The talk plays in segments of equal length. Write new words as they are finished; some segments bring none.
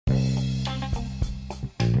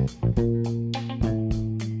Hey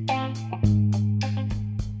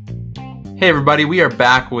everybody, we are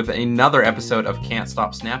back with another episode of Can't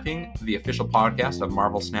Stop Snapping, the official podcast of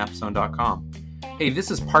MarvelSnapZone.com. Hey, this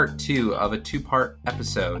is part 2 of a 2-part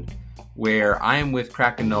episode where I am with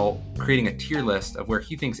KrakenNull creating a tier list of where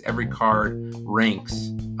he thinks every card ranks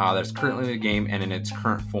that's currently in the game and in its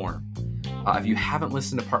current form. If you haven't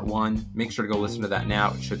listened to part 1, make sure to go listen to that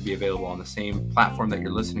now. It should be available on the same platform that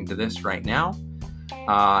you're listening to this right now.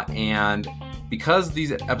 And because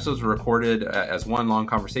these episodes were recorded as one long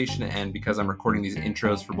conversation, and because I'm recording these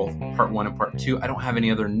intros for both part 1 and part 2, I don't have any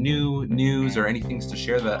other new news or anything to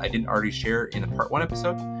share that I didn't already share in the part 1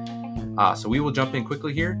 episode. So we will jump in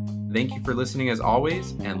quickly here. Thank you for listening as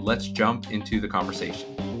always, and let's jump into the conversation.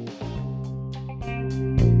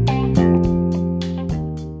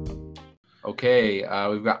 Okay,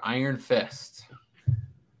 we've got Iron Fist.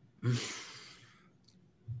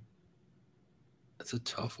 That's a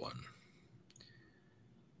tough one.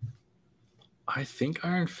 I think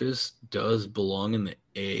Iron Fist does belong in the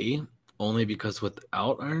A, only because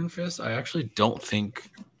without Iron Fist, I don't think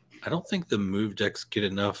the move decks get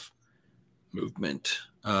enough movement.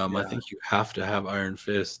 I think you have to have Iron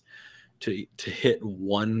Fist to hit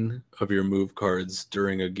one of your move cards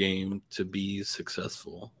during a game to be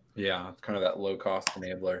successful. Yeah, it's kind of that low cost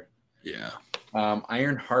enabler. Yeah.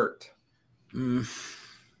 Iron Heart.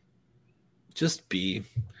 Just B.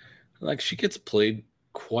 Like, she gets played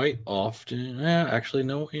quite often. Actually,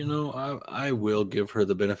 no, I will give her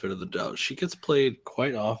the benefit of the doubt. She gets played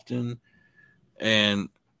quite often and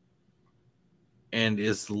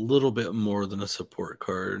is a little bit more than a support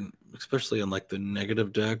card, especially on like the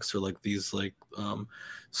negative decks or like these like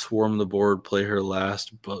swarm the board, play her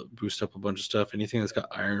last, but boost up a bunch of stuff. Anything that's got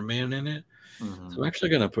Iron Man in it. Mm-hmm. So I'm actually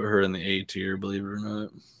going to put her in the A tier, believe it or not.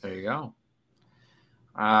 There you go.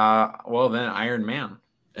 Well, then Iron Man.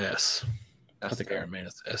 S. I think Iron Man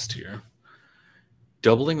is S tier.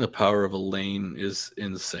 Doubling the power of a lane is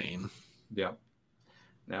insane. Yep.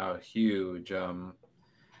 Now, huge.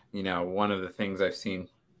 One of the things I've seen,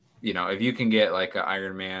 if you can get like an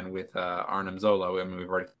Iron Man with Arnim Zolo, I mean, we've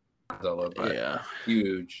already Zolo, but yeah,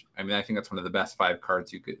 huge. I mean, I think that's one of the best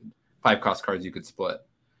 5-cost cards you could split.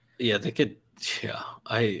 Yeah, they could. Yeah,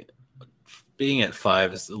 being at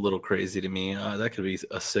 5 is a little crazy to me. That could be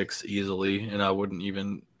a 6 easily, and I wouldn't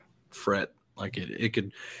even fret. Like it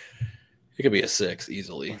could be a 6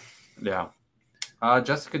 easily. Yeah.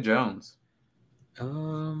 Jessica Jones.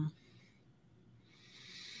 I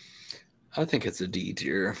think it's a D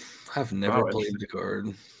tier. I've never played the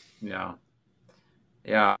card. Yeah.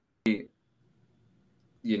 Yeah. There's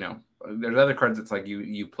other cards that's like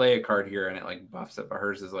you play a card here and it like buffs it, but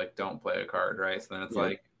hers is like don't play a card, right? So then it's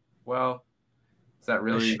like, well, is that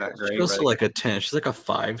really that great? She's also like a 10. She's like a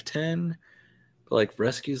 5/10. But like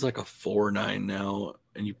Rescue's like a 4/9 now,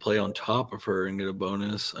 and you play on top of her and get a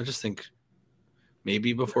bonus. I just think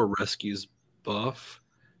maybe before Rescue's buff,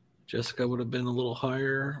 Jessica would have been a little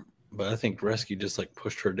higher. But I think Rescue just like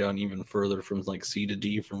pushed her down even further from like C to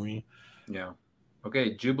D for me. Yeah.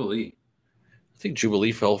 Okay, Jubilee. I think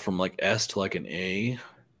Jubilee fell from like S to like an A.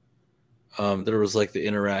 There was like the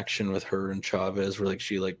interaction with her and Chavez where like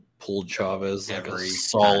she like pulled Chavez like a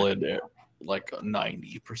solid like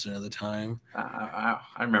 90% of the time. I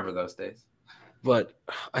remember those days. But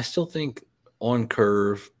I still think on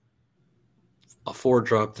curve, a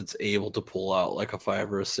 4-drop that's able to pull out like a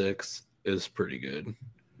 5 or a 6 is pretty good.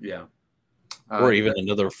 Yeah. Or even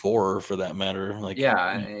another 4 for that matter. Like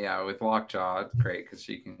with Lockjaw, it's great because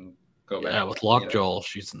she can go back. Yeah, with Lockjaw,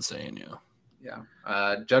 she's insane, Yeah.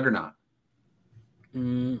 Juggernaut.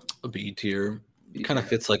 A B tier. It kind of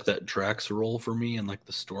fits like that Drax role for me in like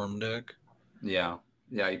the Storm deck. Yeah.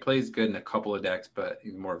 Yeah, he plays good in a couple of decks, but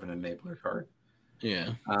he's more of an enabler card.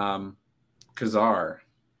 Yeah. Kazar.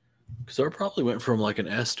 Kazar probably went from like an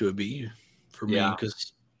S to a B for me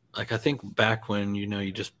because like I think back when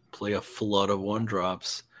you just play a flood of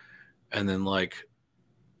 1-drops and then like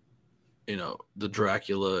the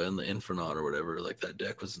Dracula and the Infernaut or whatever, like that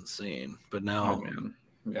deck was insane. But now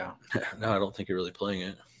now I don't think you're really playing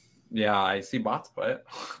it. Yeah, I see bots play it.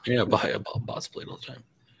 Yeah, bots play it all the time.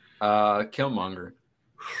 Killmonger.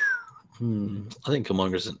 I think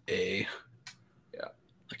Killmonger's an A. Yeah.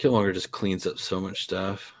 Killmonger just cleans up so much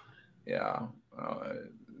stuff. Yeah.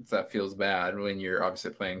 That feels bad when you're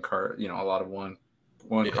obviously playing a lot of one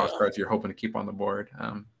cost cards you're hoping to keep on the board.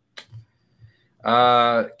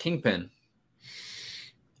 Kingpin.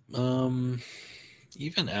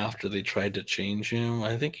 Even after they tried to change him,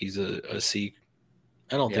 I think he's a C.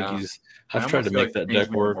 I don't think he's. I've tried to make that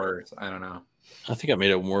deck work. Worse. I don't know. I think I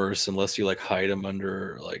made it worse unless you like hide him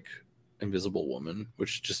under like Invisible Woman,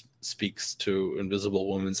 which just speaks to Invisible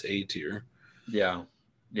Woman's A tier. Yeah.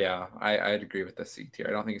 Yeah. I'd agree with the C tier.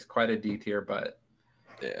 I don't think it's quite a D tier, but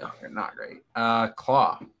Yeah. they're not great.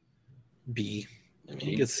 Claw. B. I mean,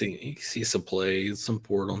 he can see some play, some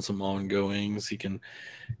port on some ongoings. He can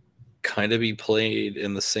kind of be played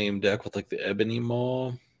in the same deck with like the Ebony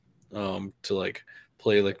Maw, to like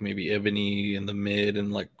play like maybe Ebony in the mid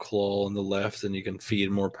and like Claw on the left, and you can feed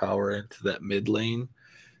more power into that mid lane,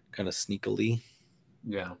 kind of sneakily.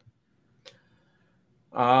 Yeah.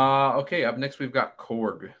 Okay, up next we've got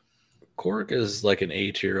Korg. Korg is like an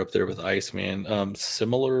A tier up there with Iceman.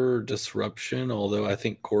 Similar disruption, although I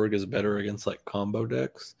think Korg is better against like combo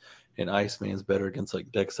decks, and Iceman's better against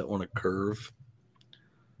like decks that want to curve.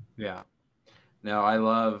 Yeah. Now I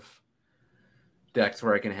love decks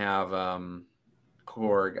where I can have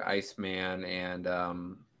Korg, Iceman, and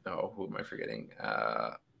who am I forgetting?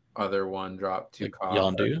 Other one drop to Like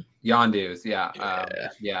Yondu. Yondu's, yeah. Yeah.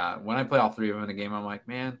 Yeah. When I play all three of them in a game, I'm like,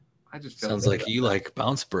 man, I just feel Sounds good like about you that. like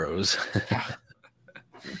Bounce Bros.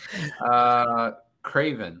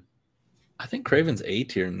 Craven. I think Craven's A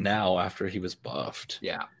tier now after he was buffed.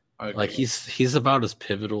 Yeah. Like he's about as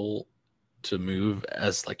pivotal to move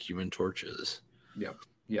as like Human Torch is.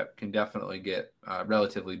 Yep. Can definitely get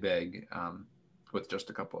relatively big with just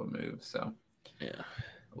a couple of moves. So yeah.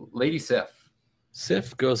 Lady Sif.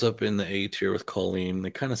 Sif goes up in the A tier with Colleen.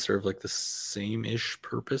 They kind of serve like the same-ish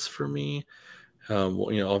purpose for me.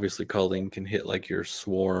 Obviously Colleen can hit like your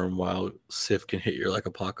Swarm, while Sif can hit your like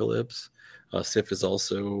Apocalypse. Sif is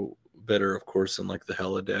also better, of course, in like the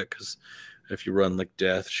Hela deck, because if you run like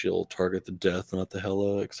Death, she'll target the Death, not the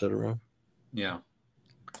Hela, etc. Yeah.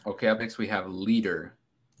 Okay, up next we have Leader.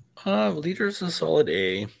 Leader's a solid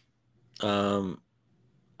A.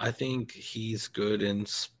 I think he's good in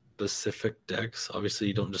specific decks. Obviously,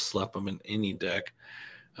 you don't just slap him in any deck.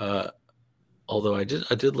 Although I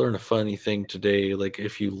did learn a funny thing today. Like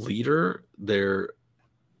if you leader their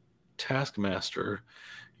Taskmaster,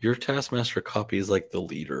 your Taskmaster copy is like the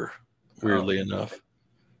leader. Weirdly enough,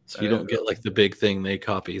 so you don't get like the big thing they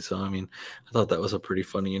copy. So I mean, I thought that was a pretty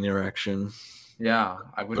funny interaction. Yeah,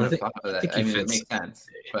 I wouldn't have thought of that. I mean, it makes sense,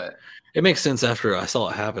 but it makes sense after I saw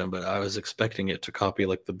it happen. But I was expecting it to copy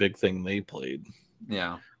like the big thing they played.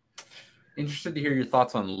 Yeah. Interested to hear your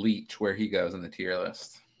thoughts on Leech, where he goes in the tier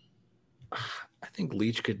list. I think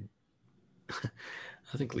Leech could.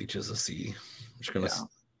 I think Leech is a C. I'm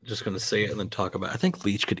just gonna say it and then talk about it. I think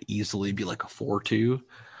Leech could easily be like a 4-2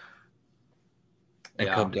 and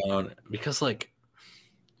come down, because like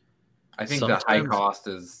I think the high cost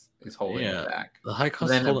is holding it back. The high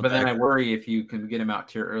cost but then I worry if you can get him out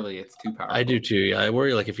tier early, it's too powerful. I do too. Yeah, I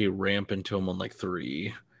worry like if you ramp into him on like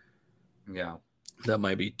 3. Yeah. That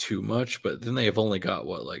might be too much, but then they've only got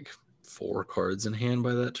what, like 4 cards in hand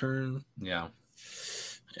by that turn? Yeah.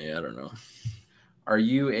 Yeah, I don't know. Are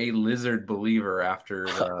you a Lizard believer after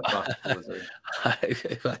the buff Lizard?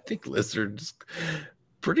 I think Lizard's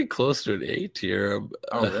pretty close to an A tier.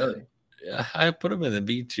 Oh, really? I put him in the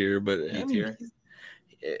B tier, but B tier.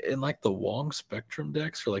 In like the Wong Spectrum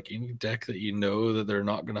decks, or like any deck that you know that they're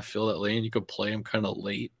not going to fill that lane, you could play him kind of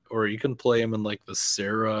late, or you can play him in like the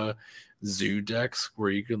Sarah Zoo decks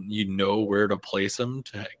where you know where to place him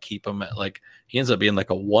to keep him at, like, he ends up being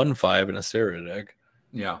like a 1/5 in a Sarah deck.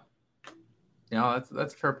 Yeah. Yeah,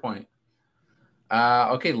 that's a fair point.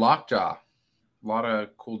 Okay, Lockjaw. A lot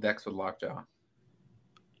of cool decks with Lockjaw.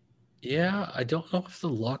 Yeah, I don't know if the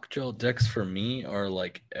Lockjaw decks for me are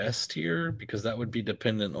like S tier, because that would be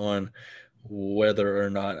dependent on whether or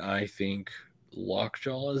not I think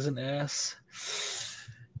Lockjaw is an S.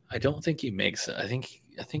 I don't think he makes it. I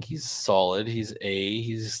think he's solid. He's A.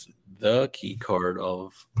 He's the key card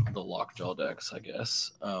of the Lockjaw decks, I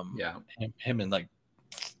guess. Yeah. Him and like.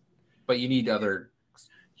 But you need other.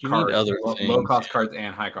 You need other low cost cards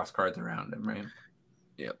and high cost cards around him, right?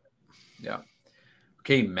 Yep. Yeah.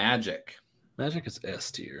 Okay, Magic. Magic is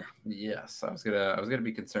S tier. Yes, I was gonna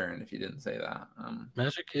be concerned if you didn't say that.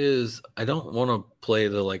 Magic is. I don't want to play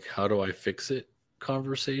the like how do I fix it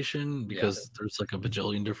conversation, because there's like a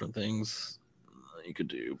bajillion different things you could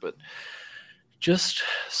do, but just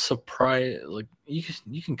surprise, like you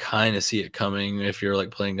can kind of see it coming if you're like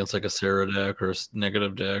playing against like a Sarah deck or a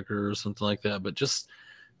negative deck or something like that. But just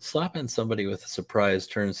slap in somebody with a surprise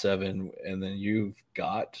turn 7, and then you've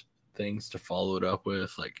got things to follow it up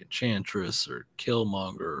with, like Enchantress or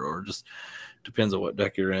Killmonger, or just depends on what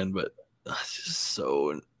deck you're in. But it's just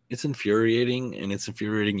so, it's infuriating, and it's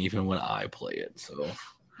infuriating even when I play it. So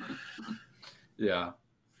yeah.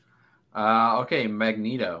 Okay,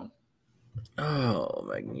 Magneto. Oh,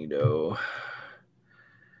 Magneto.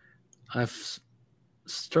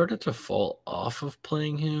 started to fall off of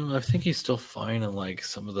playing him. I think he's still fine in like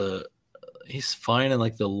he's fine in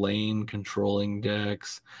like the lane controlling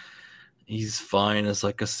decks. He's fine as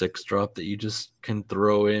like a 6-drop that you just can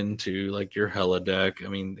throw into like your Hella deck. I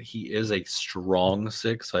mean, he is a strong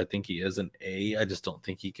 6, so I think he is an A. I just don't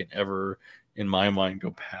think he can ever, in my mind,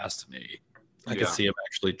 go past an A. I could see him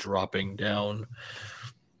actually dropping down.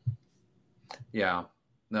 Yeah.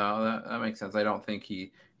 No, that makes sense. I don't think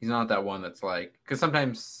he's not that one that's like, because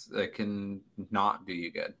sometimes it can not do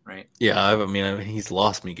you good, right? Yeah, I mean, he's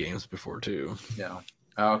lost me games before too. Yeah.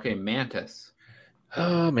 Okay, Mantis.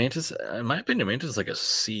 Mantis, in my opinion, Mantis is like a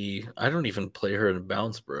C. I don't even play her in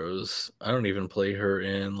Bounce Bros. I don't even play her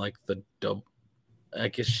in like the dub. I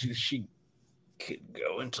guess she could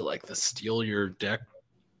go into like the steal your deck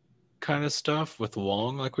kind of stuff with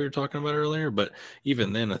Wong, like we were talking about earlier. But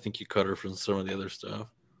even then, I think you cut her from some of the other stuff.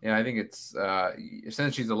 Yeah, I think it's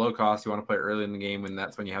since she's a low cost, you want to play early in the game, and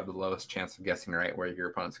that's when you have the lowest chance of guessing right where your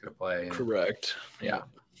opponent's going to play. And, Correct. Yeah.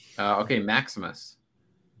 Okay, Maximus.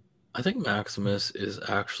 I think Maximus is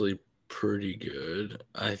actually pretty good.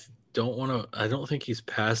 I don't think he's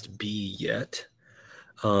past B yet.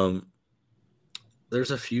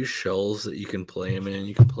 There's a few shells that you can play him in.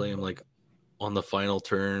 You can play him like on the final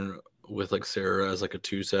turn with like Sarah as like a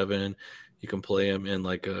 2/7. You can play him in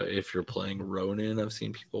like if you're playing Ronin. I've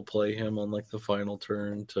seen people play him on like the final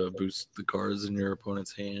turn to boost the cards in your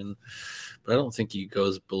opponent's hand. But I don't think he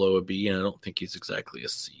goes below a B, and I don't think he's exactly a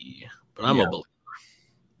C. But I'm a believer.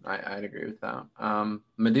 I'd agree with that.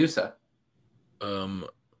 Medusa. A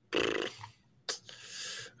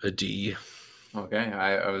D. Okay,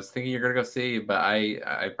 I was thinking you're gonna go C, but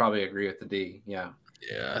I probably agree with the D. Yeah.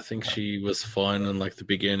 Yeah, I think she was fun in like the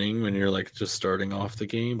beginning when you're like just starting off the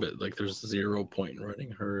game, but like there's 0 point in running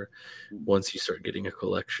her once you start getting a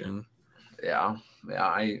collection. Yeah.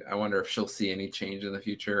 I wonder if she'll see any change in the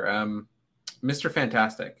future. Mr.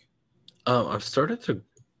 Fantastic. I've started to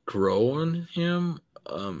grow on him.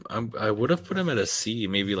 I would have put him at a C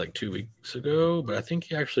maybe like 2 weeks ago, but I think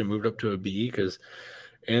he actually moved up to a B because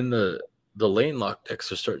in the lane lock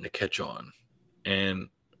decks are starting to catch on, and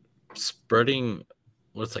spreading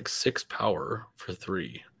what's like 6 power for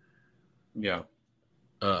 3. Yeah.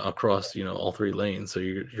 Across all 3 lanes, so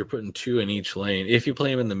you're putting 2 in each lane. If you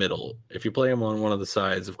play him in the middle, if you play him on one of the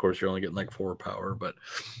sides, of course you're only getting like 4 power. But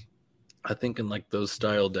I think in like those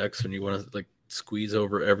style decks, when you want to like squeeze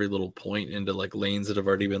over every little point into like lanes that have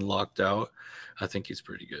already been locked out, I think he's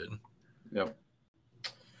pretty good. Yep.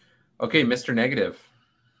 Okay, Mr. Negative.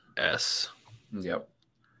 S. Yep.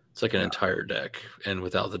 It's like an entire deck, and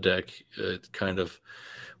without the deck, it kind of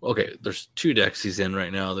okay. There's 2 decks he's in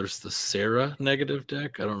right now. There's the Sarah negative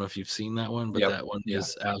deck. I don't know if you've seen that one, but that one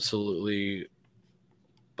is absolutely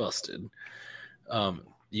busted.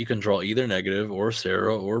 You can draw either negative or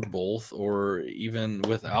Sarah or both, or even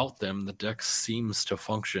without them, the deck seems to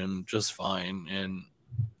function just fine. And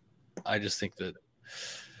I just think that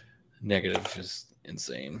negative is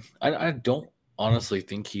insane. I don't honestly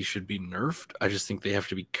think he should be nerfed. I just think they have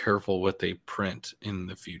to be careful what they print in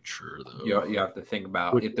the future, though. You have to think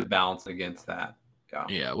about if to balance against that.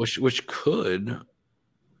 Yeah, which could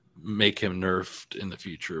make him nerfed in the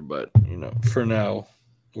future, but for now,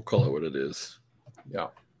 we'll call it what it is. Yeah.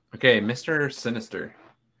 Okay, Mr. Sinister.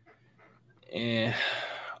 I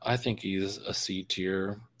think he's a C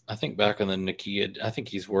tier. I think back in the Nakia, I think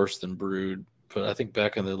he's worse than Brood, but I think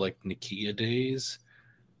back in the like Nakia days,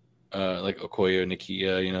 like Okoye,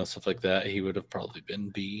 Nakia, stuff like that, he would have probably been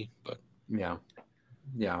B. But yeah,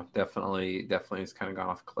 definitely has kind of gone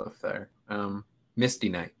off a cliff there. Misty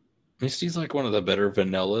Knight. Misty's like one of the better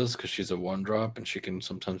vanillas because she's a 1-drop and she can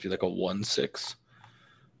sometimes be like a 1/6.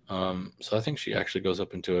 So I think she actually goes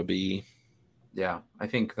up into a B. Yeah, I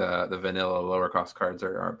think the vanilla lower cost cards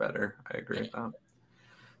are better. I agree with that.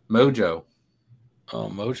 Mojo.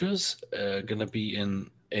 Mojo's gonna be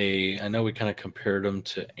in A. I know we kind of compared him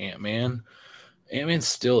to Ant-Man. Ant-Man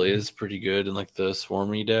still is pretty good in like the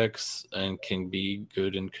swarmy decks and can be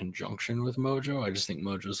good in conjunction with Mojo. I just think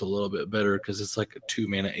Mojo's a little bit better because it's like a 2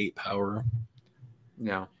 mana 8 power.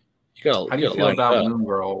 Yeah. How do you feel about Moon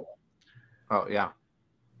Girl? Oh yeah.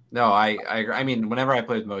 No, I mean, whenever I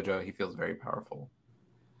play with Mojo, he feels very powerful.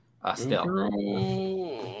 Still.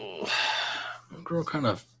 Moon Girl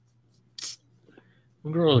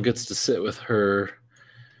gets to sit with her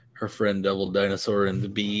friend Devil Dinosaur in the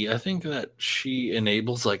B. I think that she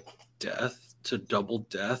enables like death to double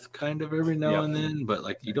death kind of every now and then, but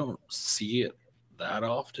like you don't see it that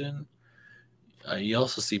often. You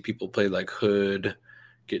also see people play like Hood,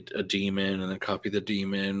 get a demon and then copy the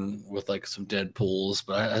demon with like some Deadpools,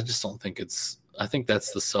 but I just don't think I think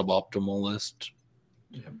that's the suboptimal list.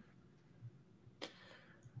 Yep.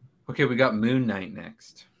 Okay, we got Moon Knight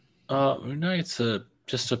next. Moon Knight's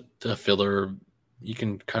just a filler. You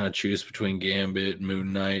can kind of choose between Gambit,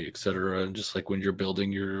 Moon Knight, etc. Just like when you're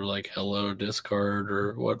building your like Hello discard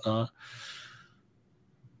or whatnot.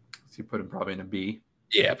 So you put him probably in a B.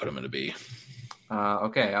 Yeah, put him in a B.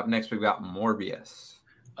 Okay, up next we've got Morbius.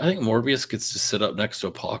 I think Morbius gets to sit up next to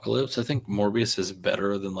Apocalypse. I think Morbius is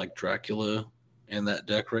better than like Dracula in that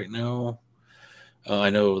deck right now. I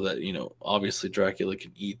know that, obviously Dracula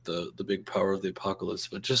can eat the big power of the Apocalypse,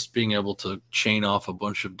 but just being able to chain off a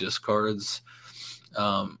bunch of discards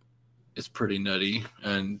is pretty nutty.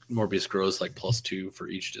 And Morbius grows like +2 for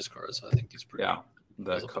each discard, so I think he's pretty. Yeah,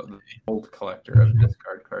 the old collector of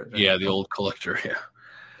discard cards. Right? Yeah, the old collector.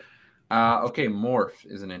 Yeah. Okay, Morph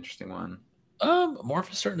is an interesting one.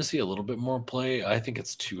 Morph is starting to see a little bit more play. I think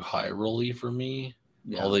it's too high rolly for me.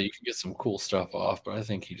 Yeah. Although you can get some cool stuff off, but I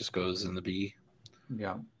think he just goes in the B.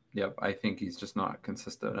 Yeah. Yep. I think he's just not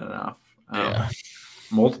consistent enough. Yeah.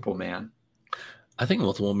 Multiple Man. I think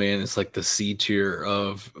Multiple Man is like the C tier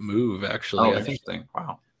of move, actually. Interesting.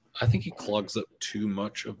 Wow. I think he clogs up too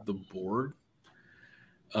much of the board.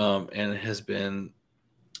 And it has been...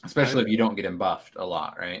 Especially if you don't get him buffed a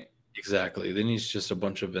lot, right? Exactly. Then he's just a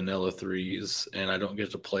bunch of vanilla 3s, and I don't get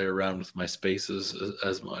to play around with my spaces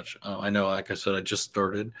as much. I know, like I said, I just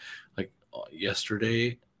started like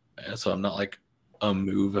yesterday, so I'm not like a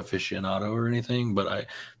move aficionado or anything, but I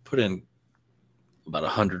put in about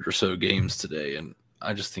 100 or so games today, and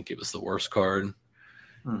I just think it was the worst card.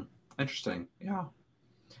 Interesting. Yeah.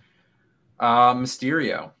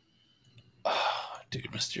 Mysterio.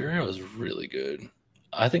 Dude, Mysterio is really good.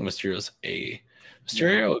 I think Mysterio's A.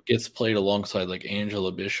 Mysterio gets played alongside like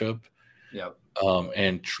Angela Bishop. Yep.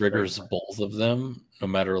 And triggers both of them no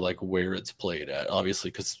matter like where it's played at.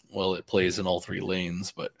 Obviously, because it plays in all 3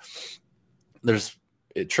 lanes, but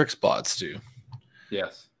it tricks bots too.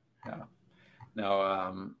 Yes. Yeah.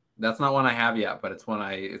 No, that's not one I have yet, but it's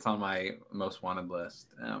on my most wanted list.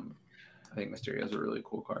 I think Mysterio is a really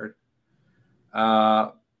cool card.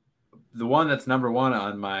 The one that's number 1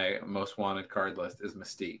 on my most wanted card list is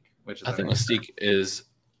Mystique, which is I think Mystique is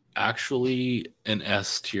actually an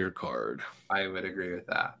S tier card. I would agree with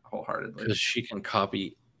that wholeheartedly. Because she can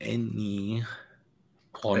copy any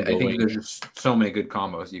ongoing. I think there's just so many good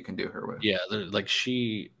combos you can do her with. Yeah, like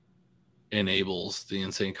she enables the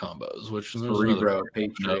insane combos, which Cerebro,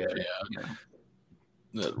 Patriot,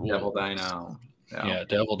 Devil Dino. Yeah,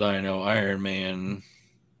 Devil Dino, Iron Man.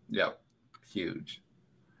 Yep. Huge.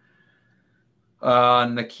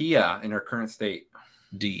 Nakia in her current state.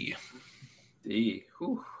 D.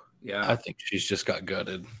 Whew. Yeah. I think she's just got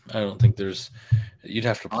gutted. I don't think you'd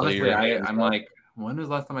have to play. Honestly, I'm like, when was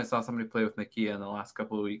the last time I saw somebody play with Nakia in the last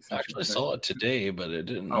couple of weeks? I actually saw it today, but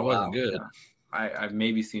it wasn't good. Yeah. I've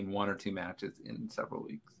maybe seen 1 or 2 matches in several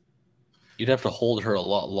weeks. You'd have to hold her a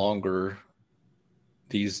lot longer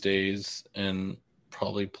these days and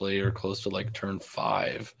probably play her close to like turn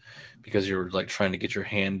 5 because you're like trying to get your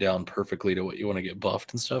hand down perfectly to what you want to get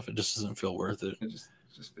buffed and stuff. It just doesn't feel worth it. It just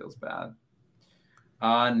feels bad.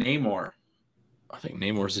 Namor. I think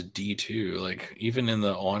Namor's a D2. Like even in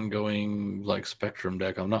the ongoing like Spectrum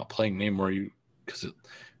deck, I'm not playing Namor because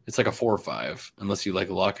it's like a 4/5 unless you like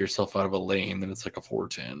lock yourself out of a lane, then it's like a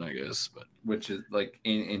 4/10, I guess. But which is like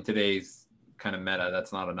in today's kind of meta,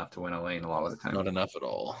 that's not enough to win a lane a lot of the time. Not enough at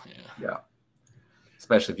all. Yeah.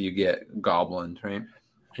 Especially if you get Goblin, right?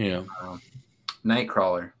 Yeah.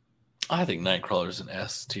 Nightcrawler. I think Nightcrawler's an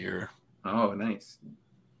S tier. Oh, nice.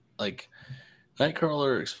 Like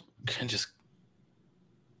Nightcrawler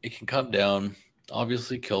it can come down.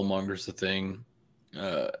 Obviously, Killmonger's the thing.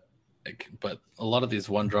 But a lot of these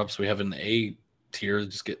 1-drops we have in the A tier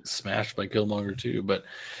just get smashed by Killmonger too. But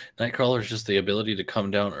Nightcrawler is just the ability to come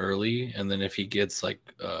down early, and then if he gets like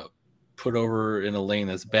put over in a lane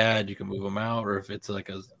that's bad, you can move him out, or if it's like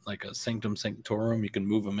a Sanctum Sanctorum, you can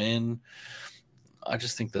move him in. I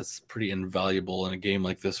just think that's pretty invaluable in a game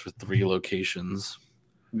like this with 3 locations.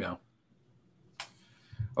 Yeah.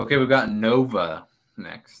 Okay, we've got Nova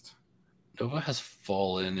next. Nova has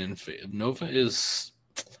fallen in favor. Nova is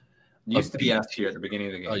used to be S tier at the beginning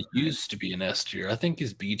of the game. Used to be an S tier. I think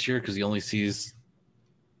he's B tier because he only sees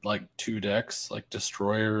like 2 decks, like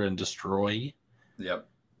Destroyer and Destroy. Yep.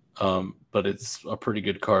 But it's a pretty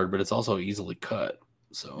good card, but it's also easily cut.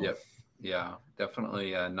 So yep. Yeah,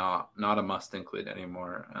 definitely not a must include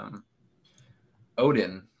anymore.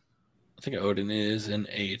 Odin. I think Odin is an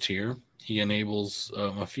A tier. He enables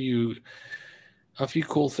a few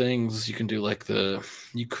cool things. You could do like the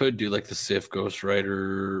Sif Ghost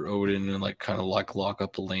Rider Odin and like kind of like lock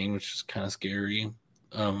up the lane, which is kind of scary.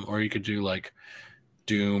 Or you could do like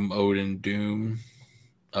Doom, Odin, Doom,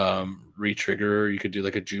 retrigger. You could do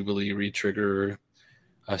like a Jubilee retrigger.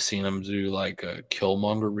 I've seen him do like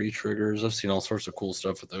Killmonger retriggers. I've seen all sorts of cool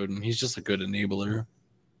stuff with Odin. He's just a good enabler.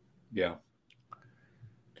 Yeah.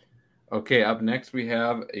 Okay, up next we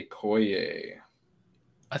have a Koye.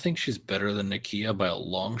 I think she's better than Nakia by a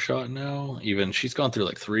long shot now. Even she's gone through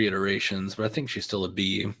like 3 iterations, but I think she's still a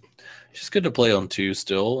B. She's good to play on 2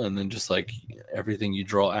 still, and then just like everything you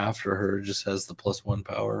draw after her just has the +1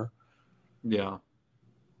 power. Yeah,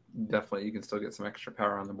 definitely. You can still get some extra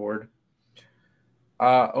power on the board.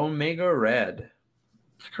 Omega Red.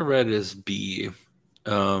 Omega Red is B.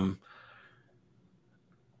 I've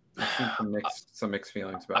seen some mixed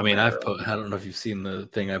feelings about. I mean, Omega I don't know if you've seen the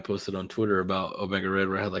thing I posted on Twitter about Omega Red,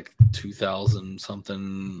 where I had like 2,000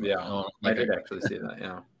 something. Yeah, I did actually see that.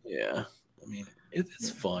 Yeah, yeah. I mean, it's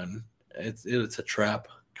fun. It's a trap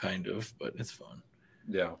kind of, but it's fun.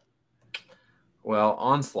 Yeah. Well,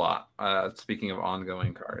 Onslaught. Speaking of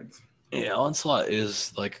ongoing cards. Yeah, Onslaught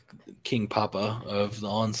is like King Papa of the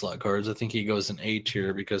Onslaught cards. I think he goes in A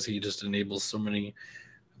tier because he just enables so many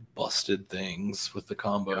busted things with the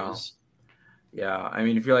combos. Yeah, I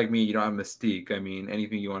mean, if you're like me, you don't have Mystique. I mean,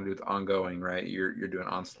 anything you want to do with ongoing, right? You're doing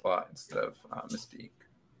Onslaught instead of Mystique.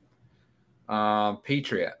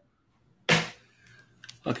 Patriot.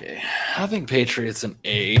 Okay, I think Patriot's an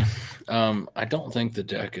A. I don't think the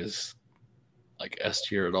deck is like S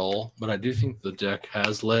tier at all, but I do think the deck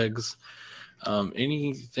has legs.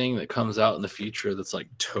 Anything that comes out in the future that's like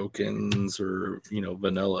tokens or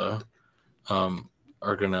vanilla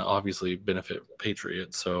are going to obviously benefit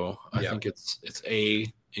Patriot. So I think it's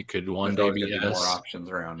A. It could one day be S. More options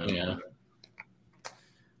around it. Yeah.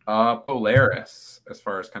 Polaris, as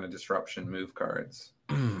far as kind of disruption move cards.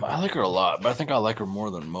 I like her a lot, but I think I like her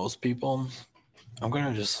more than most people. I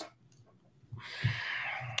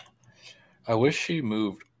wish she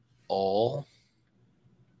moved all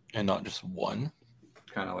and not just one.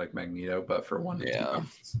 Kind of like Magneto, but for 1 to 2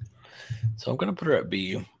 costs. So I'm going to put her at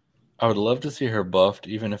B. I would love to see her buffed,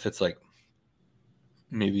 even if it's like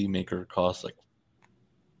maybe make her cost like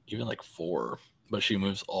even like 4, but she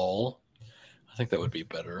moves all. I think that would be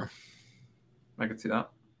better. I could see that.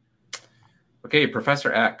 Okay,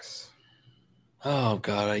 Professor X. Oh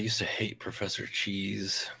God, I used to hate Professor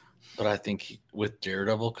Cheese, but I think with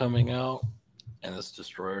Daredevil coming out and this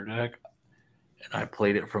Destroyer deck, and I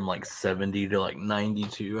played it from like 70 to like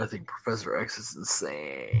 92, I think Professor X is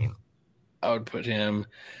insane. I would put him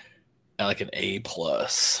at like an A+.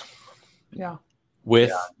 Yeah.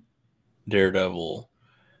 With Daredevil,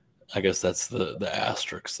 I guess that's the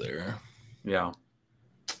asterisk there. Yeah.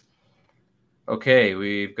 Okay,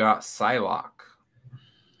 we've got Psylocke.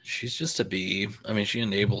 She's just a B. I mean, she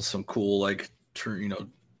enables some cool like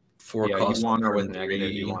 4 cost. You want her with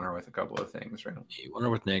negative. You want her with a couple of things, right? You want her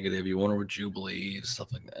with negative. You want her with Jubilee,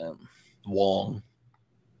 stuff like that. Wong.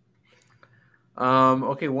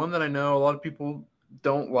 Okay, one that I know a lot of people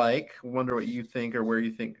don't like. Wonder what you think or where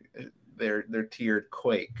you think they're tiered.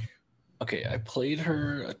 Quake. Okay, I played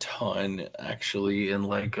her a ton actually in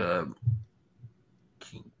like a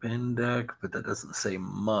Kingpin deck, but that doesn't say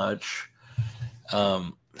much.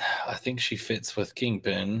 I think she fits with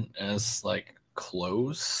Kingpin as like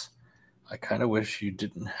close. I kind of wish you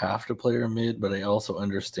didn't have to play her mid, but I also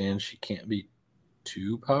understand she can't be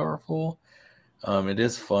too powerful. It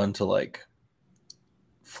is fun to like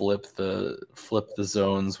flip the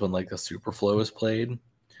zones when like a super flow is played,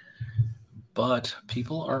 but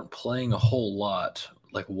people aren't playing a whole lot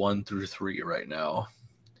like 1 through 3 right now.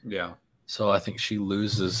 Yeah. So I think she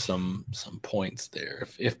loses some points there.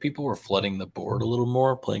 If people were flooding the board a little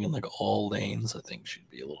more, playing in like all lanes, I think she'd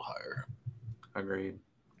be a little higher. Agreed.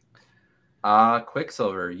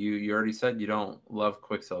 Quicksilver. You already said you don't love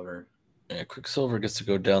Quicksilver. Yeah, Quicksilver gets to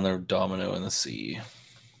go down there with Domino in the sea.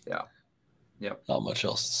 Yeah. Yep. Not much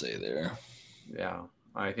else to say there. Yeah.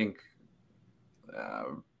 I think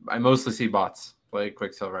I mostly see bots play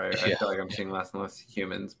Quicksilver. I feel like I'm seeing less and less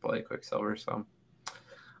humans play Quicksilver. So,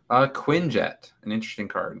 Quinjet, an interesting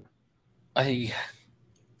card. I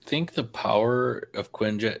think the power of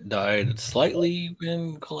Quinjet died slightly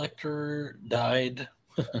when Collector died.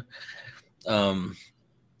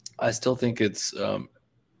 I still think it's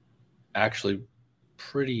actually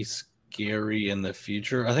pretty scary in the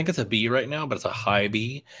future. I think it's a B right now, but it's a high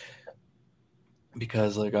B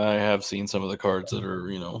because like I have seen some of the cards that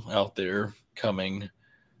are out there coming,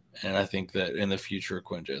 and I think that in the future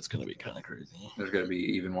Quinjet's going to be kind of crazy. There's going to be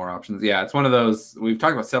even more options. Yeah, it's one of those. We've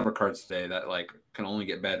talked about several cards today that like can only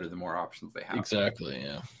get better the more options they have. Exactly.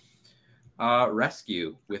 Yeah.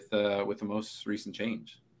 Rescue with the most recent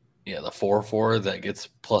change. Yeah, the 4/4 that gets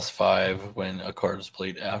 +5 when a card is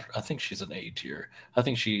played after. I think she's an A tier. I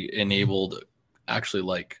think she enabled actually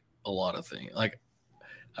like a lot of things. Like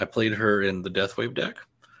I played her in the Deathwave deck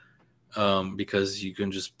because you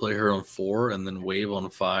can just play her on 4 and then wave on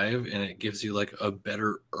 5, and it gives you like a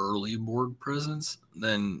better early board presence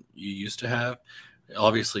than you used to have.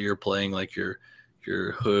 Obviously, you're playing like your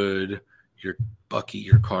Hood, your Bucky,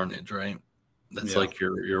 your Carnage, right? That's Yeah. like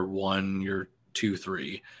your 1, your 2,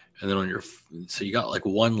 3, and then on your so you got like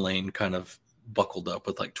one lane kind of buckled up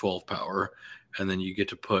with like 12 power, and then you get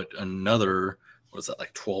to put another, what's that,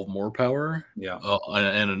 like 12 more power, Yeah.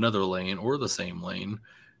 and another lane or the same lane,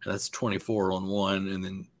 and that's 24 on one, and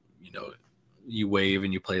then you wave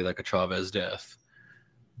and you play like a Chavez Death.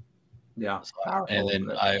 Yeah. So and Powerful.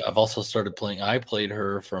 then I've also started playing. I played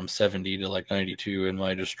her from 70 to like 92 in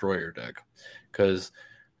my Destroyer deck because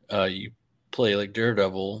you play like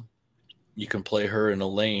Daredevil. You can play her in a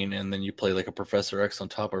lane, and then you play like a Professor X on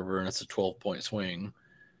top of her, and it's a 12-point swing.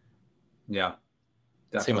 Yeah.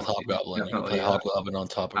 Same with Definitely. Hobgoblin. You can play Definitely. Hobgoblin on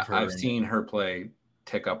top of her. I've seen her play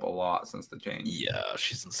tick up a lot since the change. Yeah,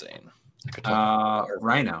 she's insane. I could talk about her forever.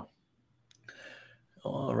 Rhino.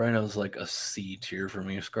 Oh, Rhino's like a C tier for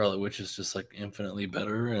me. Scarlet Witch is just like infinitely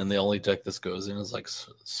better, and the only deck this goes in is like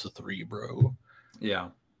S3, bro. Yeah.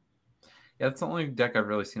 Yeah, that's the only deck I've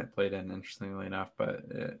really seen it played in, interestingly enough. But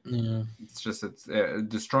Yeah. it's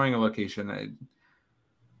destroying a location.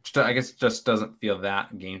 I guess just doesn't feel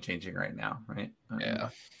that game changing right now, right? Yeah.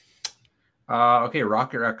 Okay,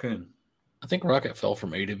 Rocket Raccoon. I think Rocket fell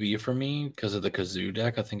from A to B for me because of the Kazoo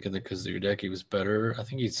deck. I think in the Kazoo deck he was better. I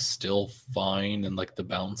think he's still fine in like the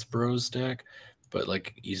Bounce Bros deck, but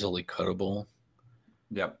like easily cuttable.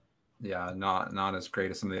 Yep. Yeah, not as great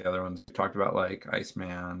as some of the other ones we talked about, like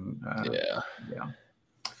Iceman. Yeah. Yeah.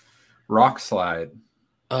 Rock Slide.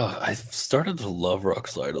 I started to love Rock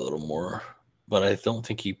Slide a little more, but I don't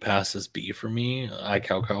think he passes B for me.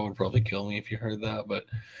 Cow would probably kill me if you heard that, but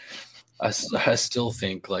I still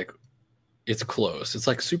think like it's close. It's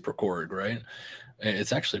like Super Chord, right?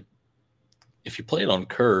 It's actually, if you play it on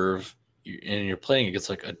curve and you're playing against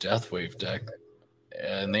like a Deathwave deck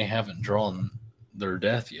and they haven't drawn their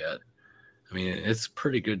death yet, I mean, it's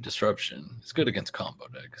pretty good disruption. It's good against combo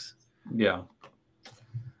decks. Yeah.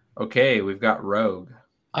 Okay, we've got Rogue.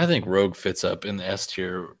 I think Rogue fits up in the S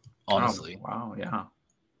tier, honestly. Oh, wow, yeah.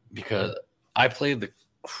 Because I played the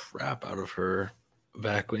crap out of her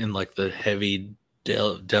back in like the heavy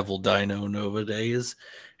Devil Dino Nova days.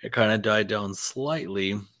 It kind of died down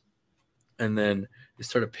slightly, and then he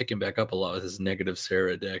started picking back up a lot with his negative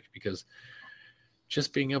Sarah deck because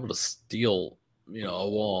just being able to steal, a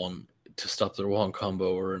Wong to stop their Wong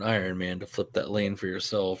combo, or an Iron Man to flip that lane for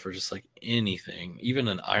yourself, or just like anything, even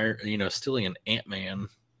an Iron, stealing an Ant-Man.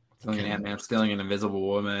 Stealing an Ant-Man, stealing an Invisible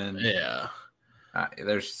Woman. Yeah.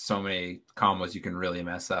 There's so many combos you can really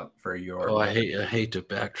mess up for your. Oh, I hate to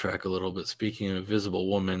backtrack a little, but speaking of Invisible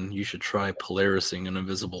Woman, you should try Polarising an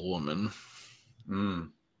Invisible Woman.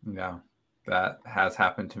 Yeah, that has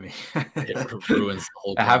happened to me. It ruins the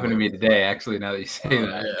whole. It happened to me today, actually. Now that you say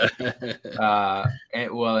that, yeah.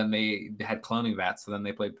 And they had cloning bats, so then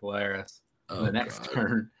they played Polaris the next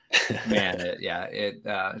turn. Man,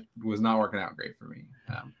 it was not working out great for me.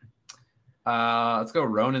 Let's go,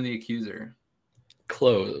 Ronan the Accuser.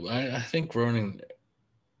 Close. I think Ronan.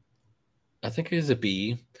 I think he's a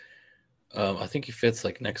B. I think he fits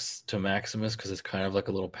like next to Maximus because it's kind of like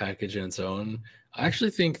a little package in its own. I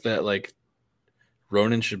actually think that like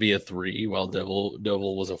Ronan should be a 3, while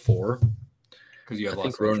Devil was a 4. Because you have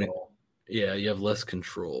less control. Yeah, you have less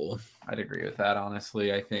control. I'd agree with that.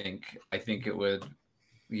 Honestly, I think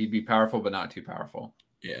he'd be powerful, but not too powerful.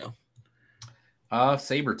 Yeah.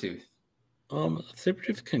 Sabretooth.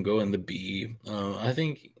 Sabretooth can go in the B. I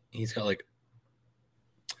think he's got like.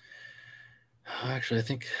 Actually, I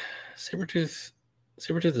think Sabretooth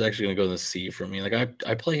is actually going to go in the C for me. Like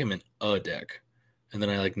I play him in a deck, and then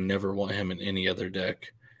I like never want him in any other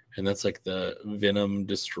deck, and that's like the Venom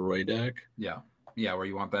Destroy deck. Yeah, where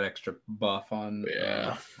you want that extra buff on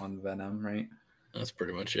Venom, right? That's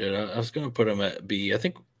pretty much it. I was going to put him at B. I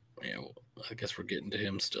think, I guess we're getting to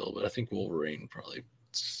him still, but I think Wolverine probably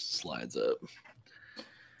slides up.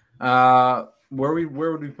 Where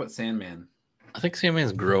would we put Sandman? I think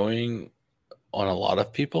Sandman's growing on a lot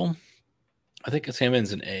of people. I think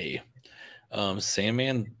Sandman's an A.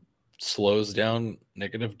 Sandman slows down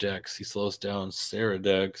negative decks. He slows down Sarah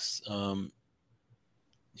decks.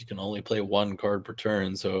 You can only play one card per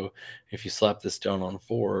turn. So if you slap this down on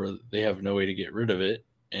 4, they have no way to get rid of it.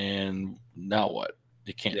 And now what?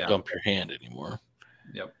 You can't dump your hand anymore.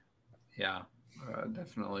 Yep. Yeah,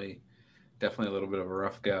 definitely definitely a little bit of a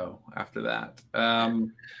rough go after that.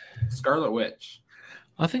 Scarlet Witch.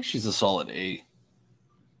 I think she's a solid A.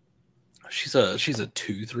 She's a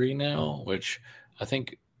 2/3 now, which I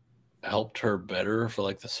think helped her better for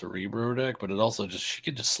like the Cerebro deck, but it also just she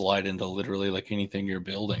could just slide into literally like anything you're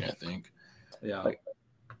building. I think. Yeah. Like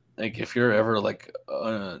if you're ever like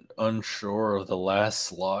unsure of the last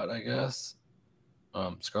slot, I guess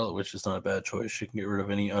Scarlet Witch is not a bad choice. She can get rid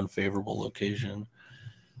of any unfavorable location.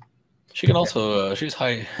 She can also she's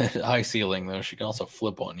high ceiling though. She can also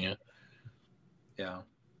flip on you. Yeah.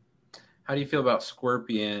 How do you feel about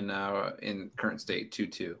Scorpion in current state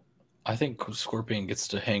 2/2? I think Scorpion gets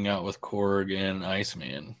to hang out with Korg and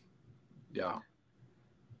Iceman. Yeah.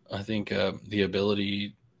 I think the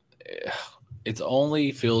ability, it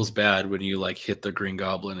only feels bad when you like hit the Green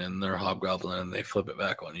Goblin and their Hobgoblin and they flip it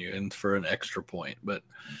back on you and for an extra point. But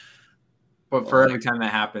for every time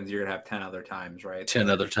that happens, you're gonna have 10 other times, right? 10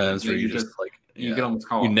 other times where you just like you can almost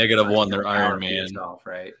call you -1 their Iron Man yourself,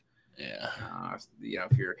 right? Yeah.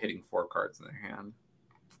 If you're hitting 4 cards in their hand.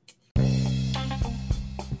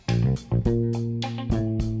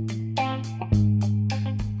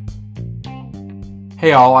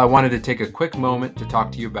 Hey all, I wanted to take a quick moment to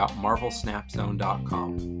talk to you about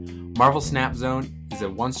MarvelSnapZone.com. Marvel Snap Zone is a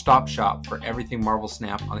one-stop shop for everything Marvel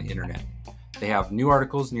Snap on the internet. They have new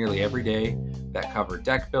articles nearly every day that cover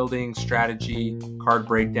deck building, strategy, card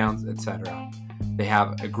breakdowns, etc. They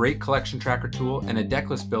have a great collection tracker tool and a deck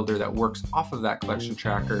list builder that works off of that collection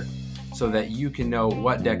tracker so that you can know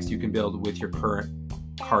what decks you can build with your current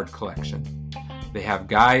card collection. They have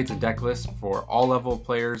guides and deck lists for all level of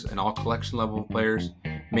players and all collection level of players.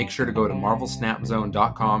 Make sure to go to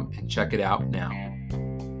MarvelSnapZone.com and check it out now.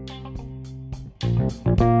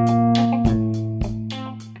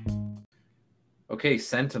 Okay,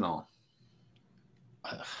 Sentinel.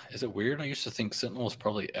 Is it weird? I used to think Sentinel was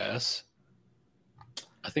probably S.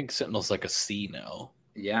 I think Sentinel's like a C now.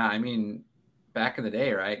 Yeah, I mean, back in the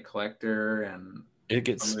day, right? Collector and... It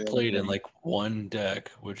gets played in like one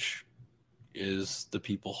deck, which is the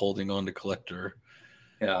people holding on to Collector.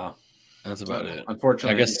 Yeah. That's about it.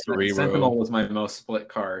 Unfortunately, I guess Sentinel was my most split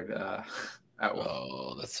card.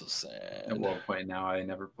 Oh, that's so sad. At one point now, I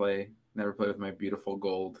never play with my beautiful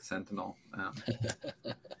gold Sentinel.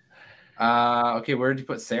 Okay, where did you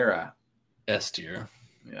put Sarah? S tier.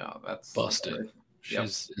 Yeah, that's busted.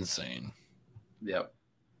 She's insane. Yep.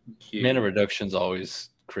 Cute. Mana reduction's always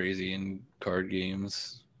crazy in card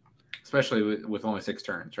games, especially with only 6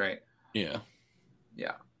 turns, right? Yeah.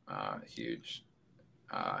 Yeah. Huge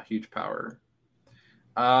power.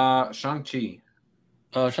 Shang-Chi.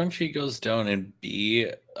 Shang-Chi goes down in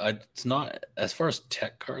B. It's not, as far as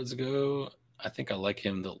tech cards go, I think I like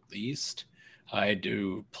him the least. I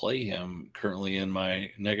do play him currently in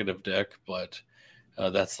my negative deck, but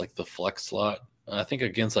that's like the flex slot. I think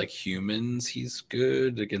against like humans, he's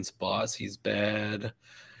good. Against bots, he's bad.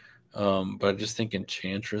 But I just think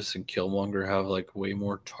Enchantress and Killmonger have like way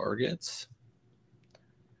more targets.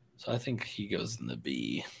 So I think he goes in the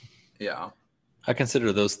B. Yeah. I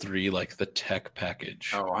consider those 3 like the tech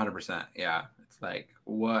package. Oh, 100%. Yeah. It's like,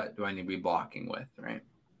 what do I need to be blocking with, right?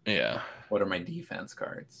 Yeah. What are my defense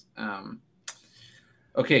cards?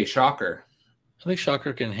 Okay, Shocker. I think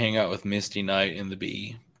Shocker can hang out with Misty Knight in the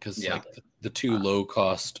B because like the 2 low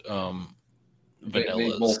cost vanillas.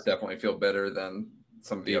 They both definitely feel better than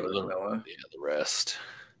some of the other vanilla. Yeah, the rest.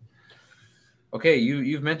 Okay,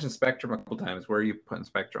 you've mentioned Spectrum a couple times. Where are you putting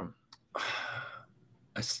Spectrum?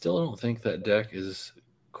 I still don't think that deck is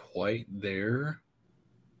quite there.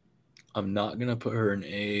 I'm not going to put her in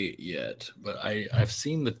A yet, but I've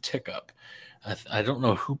seen the tick up. I don't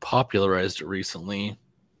know who popularized it recently,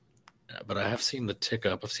 but I have seen the tick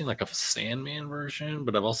up. I've seen like a Sandman version,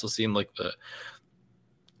 but I've also seen like the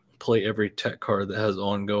play every tech card that has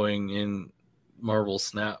ongoing in Marvel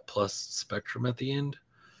Snap plus Spectrum at the end.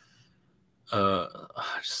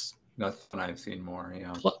 That's what I've seen more.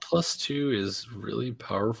 Yeah. +2 is really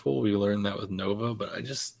powerful. We learned that with Nova, but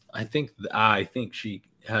I think she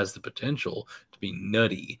has the potential to be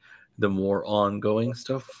nutty the more ongoing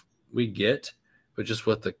stuff we get, but just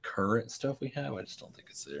with the current stuff we have, I just don't think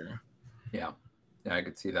it's there. Yeah, I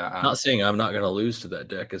could see that. Not saying I'm not going to lose to that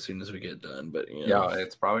deck as soon as we get done, but yeah,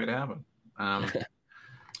 it's probably going to happen.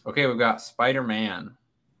 Okay, we've got Spider-Man.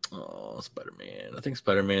 Oh, Spider-Man. I think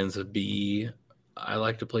Spider-Man's a B. I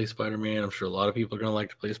like to play Spider-Man. I'm sure a lot of people are going to like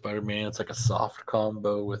to play Spider-Man. It's like a soft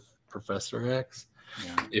combo with Professor X,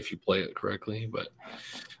 if you play it correctly. But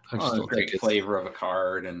I just don't think it's flavor of a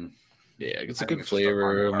card, and it's a good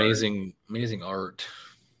flavor. Amazing art.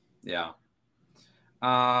 Yeah.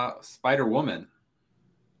 Spider-Woman.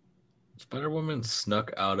 Spider Woman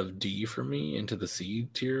snuck out of D for me into the C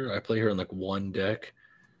tier. I play her in like one deck,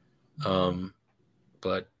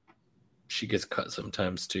 but she gets cut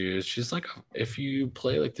sometimes too. She's like, if you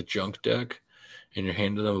play like the junk deck and you're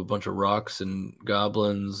handing them a bunch of rocks and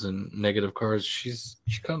goblins and negative cards, she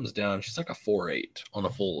comes down. She's like a 4/8 on a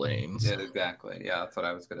full lane. Yeah, exactly. Yeah, that's what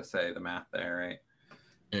I was gonna say. The math there, right?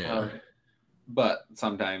 Yeah. But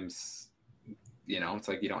sometimes, it's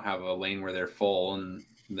like you don't have a lane where they're full, and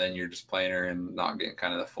then you're just playing her and not getting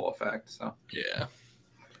kind of the full effect. So yeah.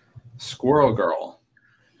 Squirrel Girl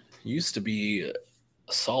Used to be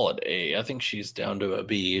a solid A. I think she's down to a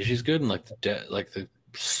B. She's good in like the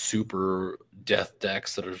super death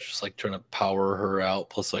decks that are just like trying to power her out.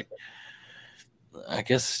 Plus, like, I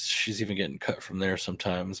guess she's even getting cut from there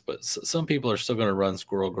sometimes. But some people are still going to run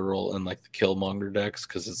Squirrel Girl in like the Killmonger decks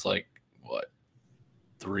because it's like what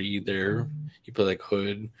 3 there. You play like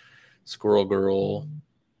Hood, Squirrel Girl,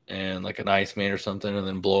 and like an Iceman or something, and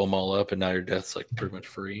then blow them all up, and now your death's like pretty much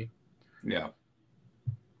free. Yeah.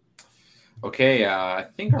 Okay, I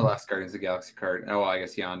think our last Guardians of the Galaxy card. Oh, well, I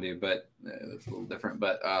guess Yondu, but it's a little different.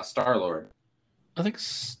 But Star-Lord. I think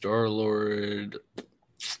Star-Lord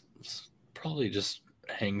probably just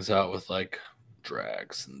hangs out with like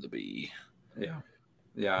Drax and the Bee. Yeah.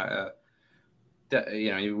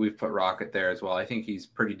 We've put Rocket there as well. I think he's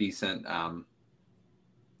pretty decent.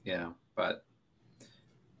 But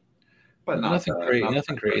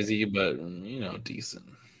nothing crazy, but decent.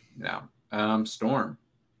 Yeah. Storm.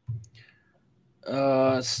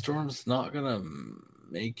 Storm's not gonna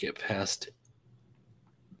make it past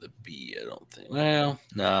the B, I don't think. Well,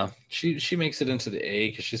 nah. She makes it into the A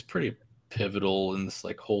because she's pretty pivotal in this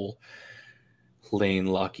like whole lane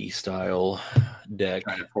locky style deck.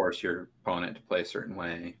 Trying to force your opponent to play a certain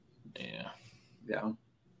way. Yeah.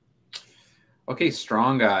 Okay,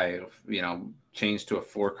 Strong Guy, changed to a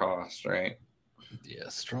 4 cost, right? Yeah,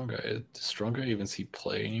 Strong Guy. Does Strong Guy even see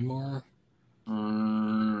play anymore?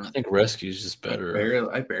 I think Rescue's just better.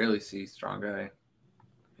 I barely see Strong Guy.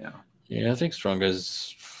 Yeah, I think Strong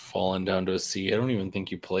Guy's fallen down to a C. I don't even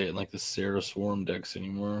think you play it in like the Sarah Swarm decks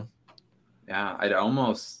anymore. Yeah, I'd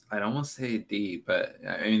almost say D, but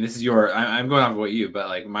I mean, this is I'm going off of what but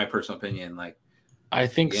like my personal opinion, like I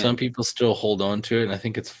think some people still hold on to it, and I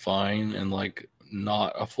think it's fine and like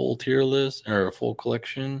not a full tier list or a full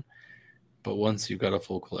collection. But once you've got a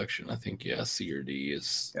full collection, I think C or D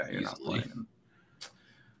is easily.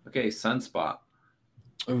 Okay, Sunspot.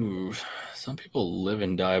 Ooh, some people live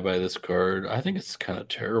and die by this card. I think it's kind of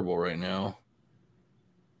terrible right now.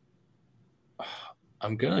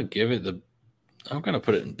 I'm gonna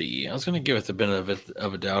put it in B. I was gonna give it the benefit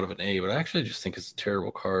of a doubt of an A, but I actually just think it's a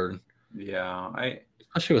terrible card. Yeah,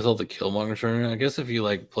 especially with all the Killmongers running. I guess if you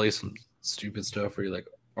like play some stupid stuff where you like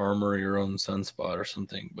armor your own Sunspot or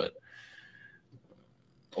something,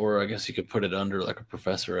 or I guess you could put it under like a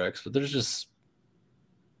Professor X, but I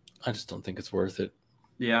just don't think it's worth it.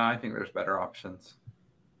 Yeah, I think there's better options.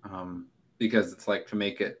 Because it's like to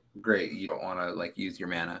make it great, you don't want to like use your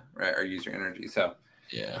mana, right, or use your energy. So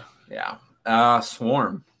yeah.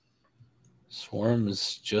 Swarm. Swarm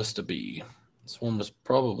is just a B. Swarm was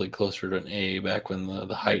probably closer to an A back when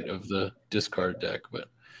the height of the discard deck, but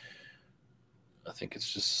I think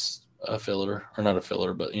it's just a filler, or not a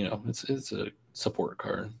filler, but it's a support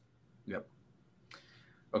card. Yep.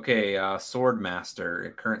 Okay,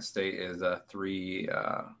 Swordmaster. Current state is a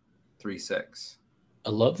 3/6. I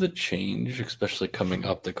love the change, especially coming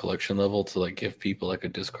up the collection level to like give people like a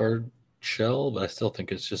discard shell, but I still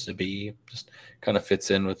think it's just a B. Just kind of fits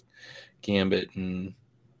in with Gambit and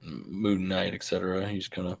Moon Knight, etc. You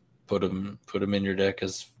just kind of put them in your deck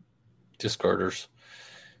as discarders.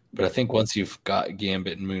 But I think once you've got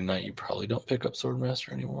Gambit and Moon Knight, you probably don't pick up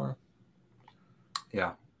Swordmaster anymore.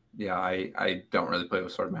 Yeah. I don't really play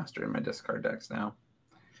with Swordmaster in my discard decks now.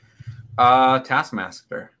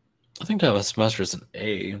 Taskmaster. I think Taskmaster is an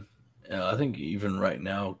A. I think even right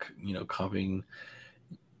now, copying,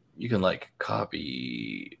 you can like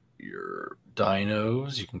copy your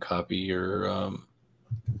dinos, you can copy your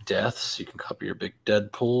deaths, you can copy your big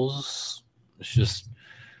Deadpools. It's just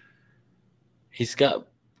he's got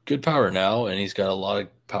good power now, and he's got a lot of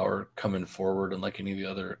power coming forward, and like any of the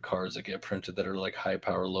other cards that get printed that are like high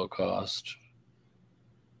power, low cost.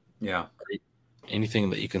 Yeah. Anything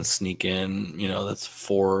that you can sneak in, that's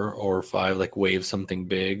 4 or 5, like wave something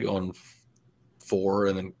big on 4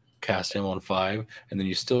 and then cast him on 5, and then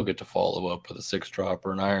you still get to follow up with a 6-drop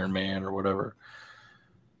or an Iron Man or whatever.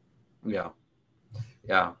 Yeah,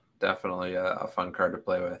 definitely a fun card to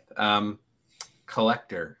play with.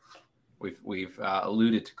 Collector. We've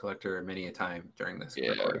alluded to Collector many a time during this.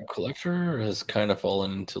 Yeah, Collector has kind of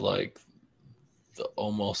fallen into like the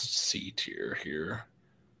almost C tier here.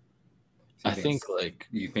 So I think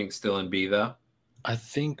you think still in B though? I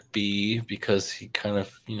think B, because he kind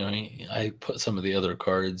of, I put some of the other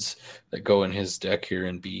cards that go in his deck here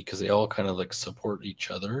in B because they all kind of like support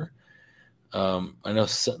each other. I know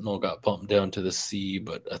Sentinel got bumped down to the C,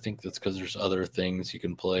 but I think that's because there's other things you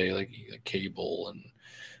can play, like Cable and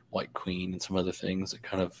White Queen and some other things that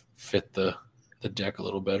kind of fit the deck a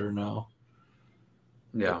little better now.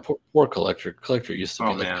 Yeah. Poor Collector. Collector used to be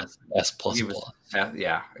like man. S++.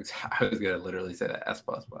 Yeah, I was gonna literally say that S++.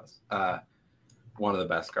 One of the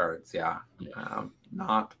best cards. Yeah.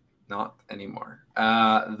 Not anymore.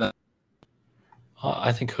 I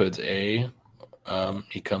think Hood's A.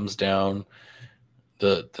 He comes down.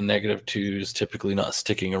 The -2 is typically not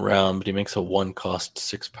sticking around, but he makes a 1-cost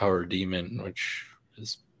 6-power demon, which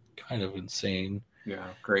is kind of insane. Yeah,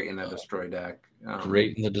 great in a destroy deck.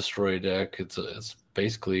 Great in the destroy deck. It's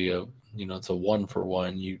basically it's a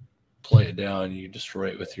 1-for-1. You play it down, you destroy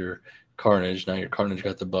it with your Carnage. Now your Carnage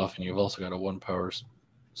got the buff, and you've also got a 1-power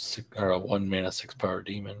 1-mana 6-power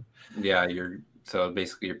demon. Yeah, so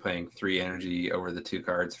basically you're playing 3 energy over the 2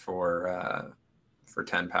 cards for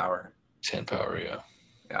 10 power. 10 power, yeah.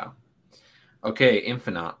 Yeah. Okay,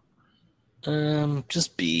 Infinite.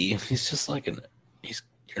 Just B. He's just like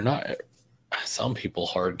you're not. Some people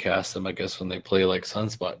hard cast him, I guess, when they play like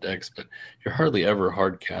Sunspot decks, but you're hardly ever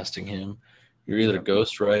hard casting him. You're either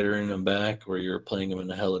Ghost Rider in him back, or you're playing him in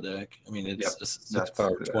a Hella deck. I mean, it's a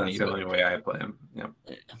 6-power 20. That's the only way I play him. Yep.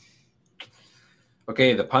 Yeah.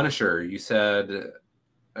 Okay, the Punisher. You said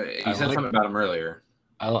something about him earlier.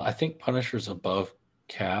 I think Punisher's above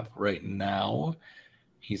cap right now.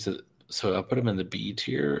 So I put him in the B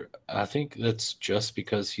tier. I think that's just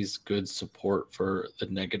because he's good support for the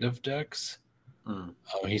negative decks.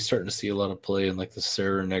 He's starting to see a lot of play in like the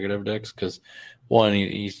Sarah negative decks because one,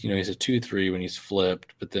 he's a 2/3 when he's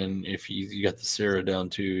flipped, but then if you got the Sarah down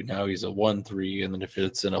to now he's a 1/3, and then if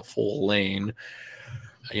it's in a full lane,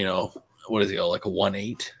 what is he, like a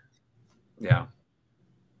 1/8? Yeah,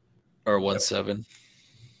 or 1/7.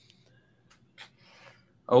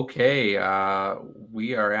 Okay,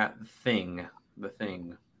 we are at the thing.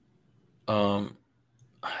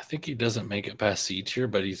 I think he doesn't make it past C tier,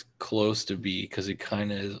 but he's close to B because he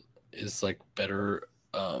kind of is like better.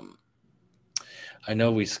 I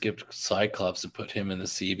know we skipped Cyclops and put him in the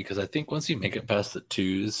C because I think once you make it past the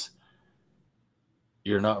 2s,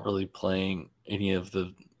 you're not really playing any of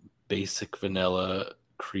the basic vanilla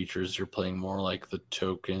creatures. You're playing more like the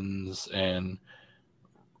tokens and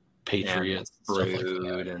Patriots, and Brood, stuff like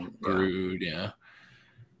that. and Brood, yeah.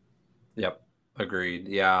 Yep, agreed.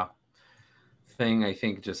 Yeah. Thing, I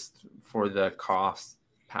think, just for the cost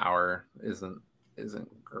power isn't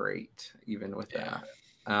great even with that.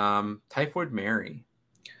 Typhoid Mary.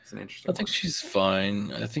 It's an interesting. I think she's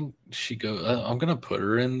fine. I think she goes. I'm gonna put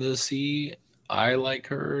her in the C. I like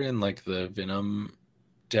her in like the Venom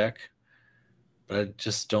deck, but I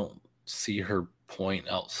just don't see her point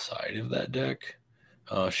outside of that deck.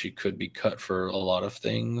 She could be cut for a lot of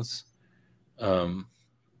things, but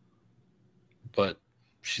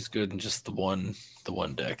she's good in just the one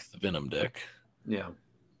deck, the Venom deck. Yeah.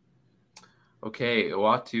 Okay,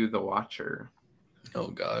 Uatu the Watcher. Oh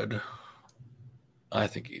God, I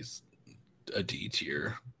think he's a D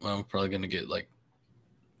tier. I'm probably gonna get like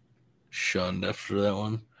shunned after that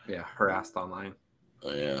one. Yeah, harassed online.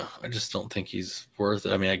 Yeah, I just don't think he's worth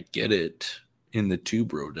it. I mean, I get it in the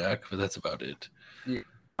 2-bro deck, but that's about it. Yeah,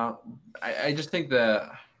 I just think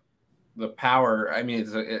the power. I mean,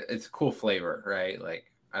 it's a cool flavor, right?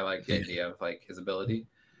 Like I like the idea of like his ability,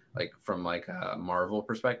 like from like a Marvel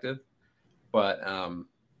perspective, but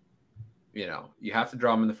you have to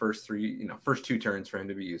draw him in the first 2 turns for him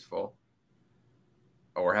to be useful,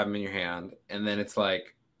 or have him in your hand, and then it's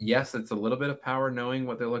like, yes, it's a little bit of power knowing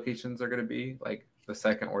what the locations are going to be, like the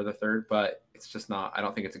second or the third, but it's just not. I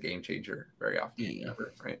don't think it's a game changer very often. Yeah.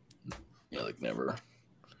 Never, right? Yeah, like never.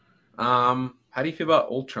 How do you feel about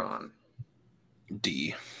Ultron?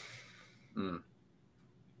 D.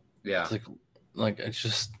 Yeah. It's like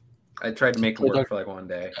I tried to make it work for like one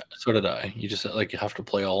day. So did I. You just like you have to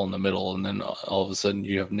play all in the middle, and then all of a sudden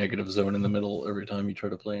you have negative zone in the middle every time you try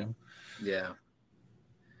to play him. Yeah.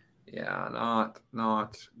 Yeah,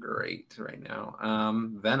 not great right now.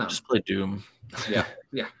 Venom. Just play Doom.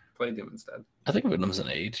 Yeah, play Doom instead. I think Venom's an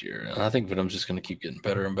A tier, and I think Venom's just going to keep getting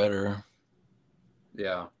better and better.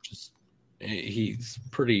 Yeah. He's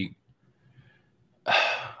pretty.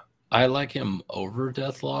 I like him over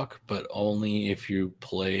Deathlock, but only if you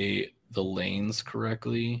play the lanes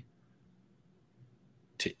correctly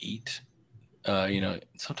to eat.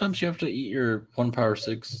 Sometimes you have to eat your 1-power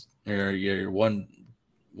 6 You're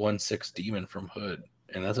 1/6 demon from Hood,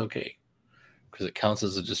 and that's okay because it counts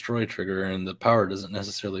as a destroy trigger, and the power doesn't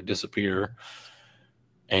necessarily disappear,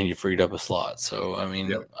 and you freed up a slot. So I mean,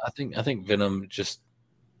 Yep. I think Venom just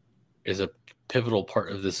is a pivotal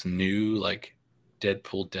part of this new like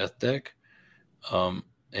Deadpool death deck.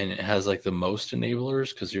 And it has like the most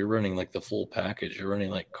enablers because you're running like the full package. You're running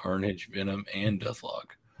like Carnage, Venom, and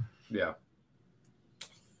Deathlok. Yeah.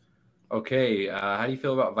 Okay. How do you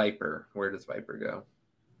feel about Viper? Where does Viper go?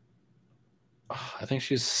 I think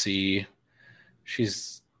she's C.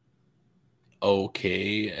 She's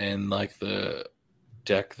okay, and like the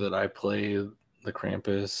deck that I play, the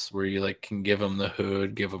Krampus, where you like can give them the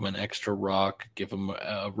Hood, give them an extra rock, give them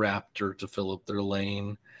a Raptor to fill up their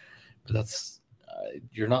lane. But that's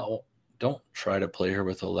you're not. Don't try to play her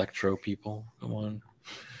with Electro, people. Come on,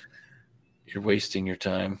 you're wasting your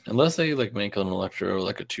time. Unless they like make an Electro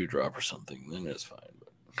like a 2-drop or something, then it's fine. But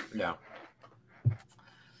Yeah.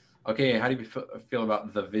 Okay. How do you feel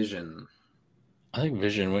about the Vision? I think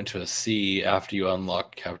Vision went to a C after you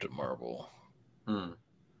unlock Captain Marvel. I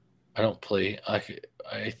don't play.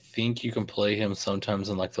 I think you can play him sometimes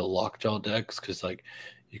in like the Lockjaw decks because like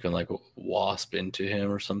you can like wasp into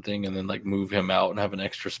him or something and then like move him out and have an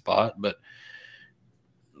extra spot. But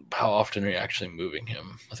how often are you actually moving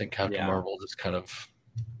him? I think Captain Marvel just kind of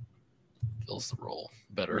fills the role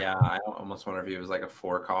better. Yeah, I almost wonder if he was like a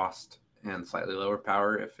 4 cost and slightly lower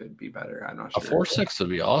power, if it'd be better. I'm not A sure. 4/6 would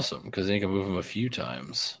be awesome because then you can move him a few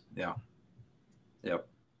times. Yeah. Yep.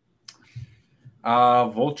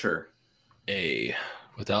 Vulture. A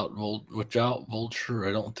without Vulture,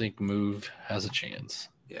 I don't think move has a chance.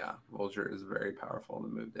 Yeah, Vulture is very powerful in the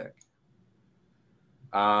move deck.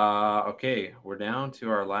 Okay, we're down to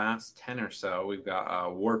our last 10 or so. We've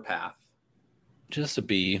got Warpath. Just a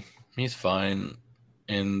B. He's fine.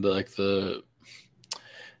 And like the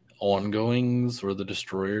ongoings or the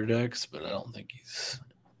destroyer decks, but I don't think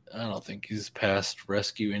he's past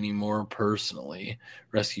rescue anymore personally.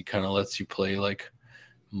 Rescue kind of lets you play like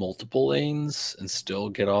multiple lanes and still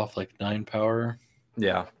get off like 9 power.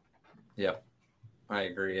 Yeah. Yep. I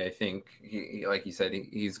agree. I think he like you said,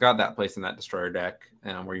 he's got that place in that destroyer deck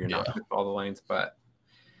where you're not with all the lanes, but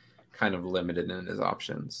kind of limited in his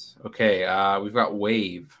options. Okay, we've got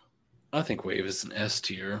Wave. I think Wave is an S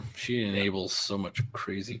tier. She enables so much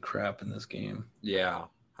crazy crap in this game. Yeah.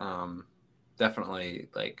 Definitely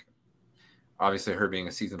like obviously her being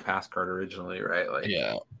a season pass card originally, right? Like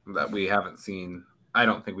that we haven't seen. I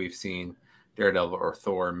don't think we've seen Daredevil or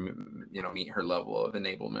Thor, meet her level of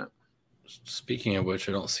enablement. Speaking of which,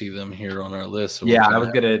 I don't see them here on our list. So I was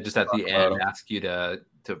gonna just at the end ask you to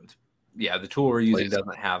the tool we're using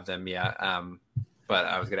doesn't have them yet. But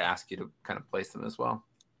I was gonna ask you to kind of place them as well.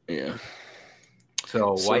 Yeah.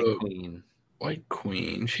 So White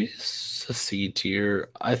Queen, she's a C tier.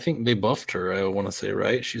 I think they buffed her. I want to say,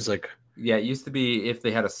 right? She's like, it used to be if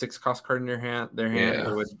they had a 6 cost card in their hand,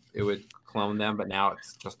 it would clone them, but now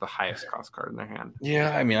it's just the highest cost card in their hand.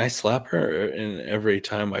 Yeah, I mean, I slap her in every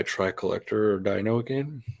time I try Collector or Dino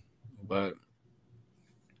again, but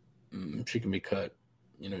she can be cut,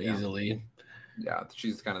 easily. Yeah,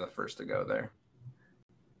 she's kind of the first to go there.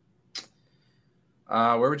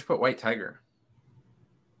 Where would you put White Tiger?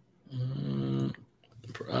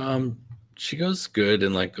 She goes good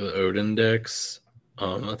in like the Odin decks.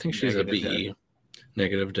 I think she's a B. Deck.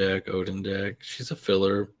 Negative deck, Odin deck. She's a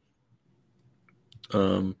filler.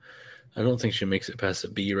 I don't think she makes it past a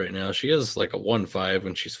B right now. She has like a 1/5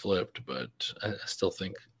 when she's flipped, but I still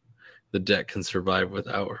think the deck can survive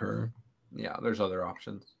without her. Yeah, there's other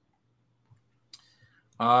options.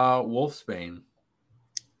 Wolfsbane.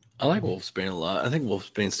 I like Wolfsbane a lot. I think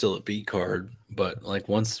Wolfsbane's still a B card, but like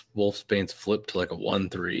once Wolfsbane's flipped to like a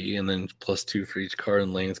 1/3 and then +2 for each card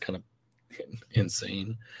in lane, it's kind of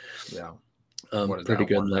insane. Yeah. Pretty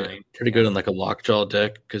good in like a Lockjaw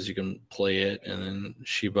deck because you can play it and then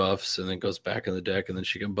she buffs and then goes back in the deck and then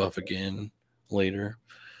she can buff again later.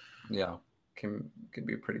 Yeah, can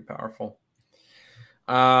be pretty powerful.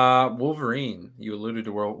 Wolverine. You alluded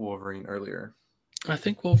to Wolverine earlier. I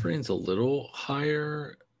think Wolverine's a little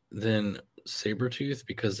higher than Sabretooth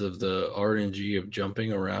because of the RNG of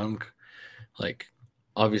jumping around. Like,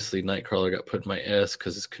 obviously, Nightcrawler got put in my S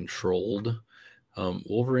because it's controlled.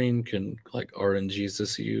 Wolverine can like RNGs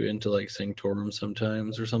this you into like Sanctorum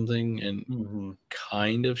sometimes or something, and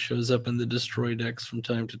kind of shows up in the destroy decks from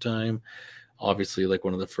time to time. Obviously, like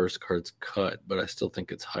one of the first cards cut, but I still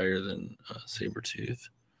think it's higher than Sabretooth.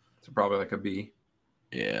 So probably like a B.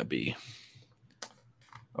 Yeah, B.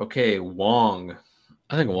 Okay, Wong.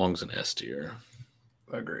 I think Wong's an S tier.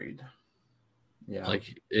 Agreed. Yeah.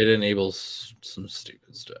 Like it enables some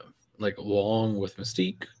stupid stuff, like Wong with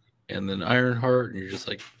Mystique, and then Ironheart, and you're just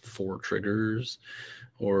like 4 triggers,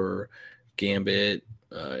 or Gambit.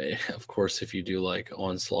 Of course, if you do like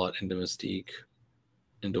Onslaught into Mystique,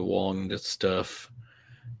 into Wong, that stuff,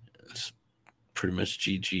 it's pretty much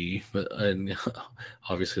GG. But and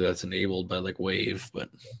obviously that's enabled by like Wave, but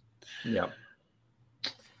Yeah.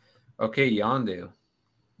 Okay, Yondu.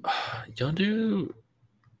 Yondu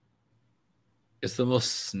is the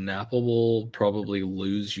most snappable, probably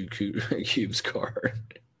lose you cubes card.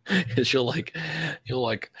 Is you'll like,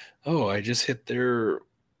 oh, I just hit their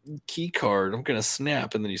key card. I'm gonna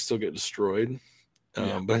snap, and then you still get destroyed.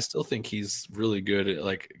 Yeah. But I still think he's really good. It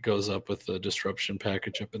like goes up with the disruption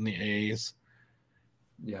package up in the A's.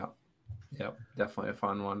 Yeah. Yep. Definitely a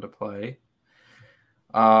fun one to play.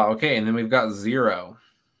 Okay, and then we've got Zero.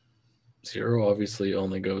 Zero obviously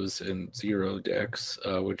only goes in Zero decks,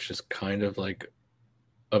 which is kind of like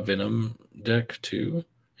a Venom deck too,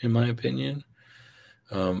 in my opinion.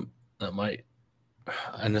 That might.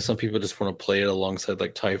 I know some people just want to play it alongside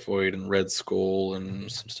like Typhoid and Red Skull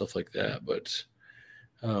and some stuff like that, but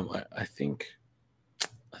I think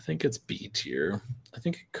it's B tier. I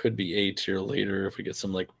think it could be A tier later if we get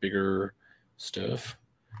some like bigger stuff.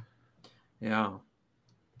 Yeah.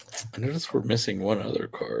 I noticed we're missing one other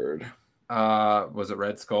card. Was it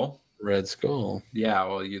Red Skull? Red Skull. Yeah,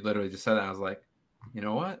 well, you literally just said that. I was like, you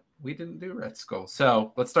know what? We didn't do Red Skull.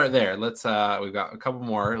 So let's start there. We've got a couple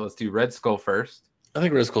more. Let's do Red Skull first. I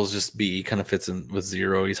think Red Skull's just B. Kind of fits in with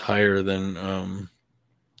Zero. He's higher than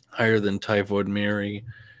Typhoid Mary,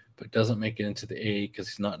 but doesn't make it into the A because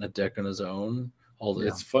he's not in a deck on his own. Although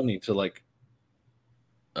it's funny to like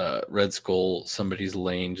Red Skull somebody's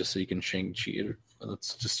lane just so you can Shang-Chi it.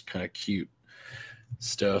 That's just kind of cute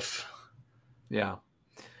stuff. Yeah.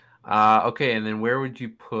 Okay, and then where would you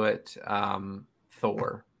put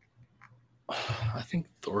Thor? I think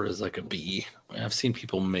Thor is like a B. I've seen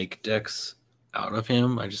people make decks out of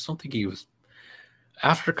him. I just don't think he was.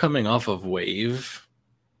 After coming off of Wave,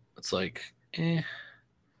 it's like, Yeah.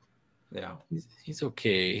 He's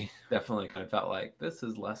okay. Definitely kind of felt like this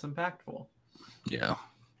is less impactful. Yeah.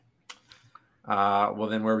 Well,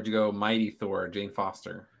 then where would you go? Mighty Thor, Jane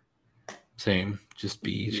Foster. Same. Just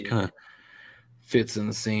B. She kind of fits in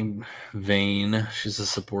the same vein. She's a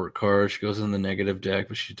support card. She goes in the negative deck,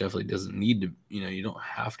 but she definitely doesn't need to. You don't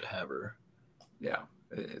have to have her. Yeah.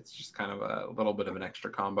 It's just kind of a little bit of an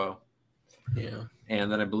extra combo. Yeah.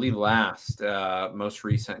 And then I believe last, most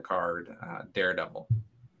recent card, Daredevil.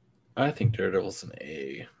 I think Daredevil's an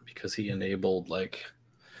A because he enabled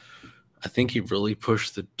I think he really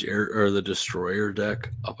pushed the Destroyer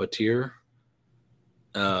deck up a tier,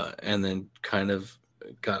 and then kind of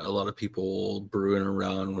got a lot of people brewing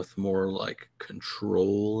around with more like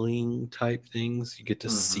controlling type things. You get to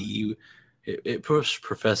see it pushed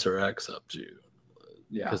Professor X up too.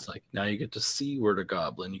 Yeah, because like now you get to see where the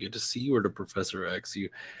Goblin, you get to see where the Professor X. You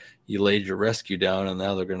laid your rescue down, and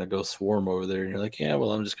now they're gonna go swarm over there, and you're like, yeah,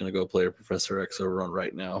 well, I'm just gonna go play a Professor X over on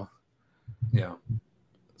right now. Yeah.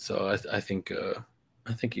 So I think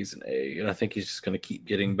he's an A, and I think he's just gonna keep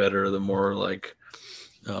getting better the more like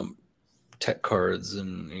tech cards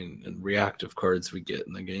and reactive cards we get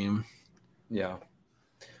in the game. Yeah.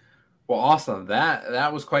 Well, awesome.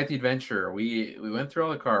 That was quite the adventure. We went through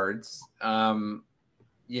all the cards. And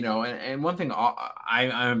one thing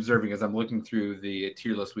I'm observing as I'm looking through the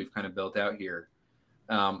tier list we've kind of built out here,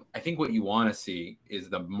 I think what you want to see is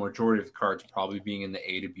the majority of the cards probably being in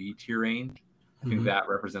the A to B tier range. I think that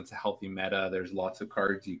represents a healthy meta. There's lots of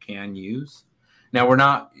cards you can use. Now, we're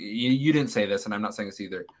not, you didn't say this, and I'm not saying this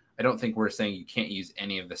either. I don't think we're saying you can't use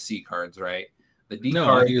any of the C cards, right? The D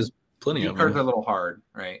cards, I use plenty of them. cards are a little hard,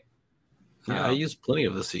 right? Yeah, I use plenty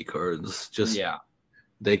of the C cards. Just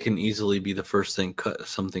they can easily be the first thing cut if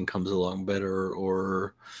something comes along better,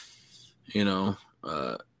 or you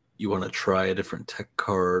want to try a different tech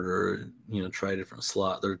card, or try a different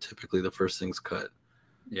slot. They're typically the first things cut.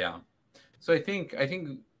 Yeah. So I think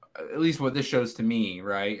at least what this shows to me,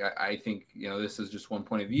 right? I think this is just one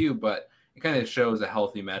point of view, but it kind of shows a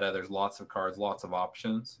healthy meta. There's lots of cards, lots of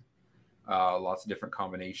options, lots of different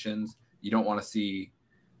combinations. You don't want to see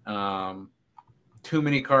too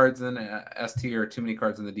many cards in S tier or too many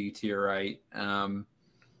cards in the D tier, right?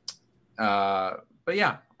 But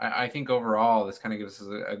yeah, I think overall this kind of gives us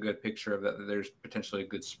a good picture of that there's potentially a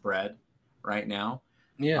good spread right now.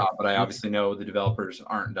 Yeah. But I obviously know the developers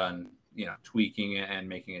aren't done, tweaking and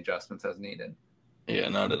making adjustments as needed. Yeah,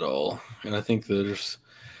 not at all. And I think they're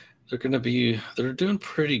doing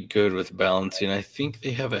pretty good with balancing. I think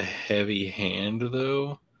they have a heavy hand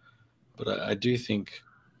though, but I do think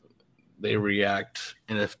they react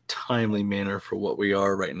in a timely manner for what we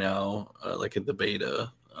are right now, like in the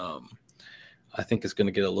beta. I think it's going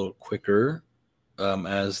to get a little quicker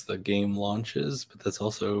as the game launches, but that's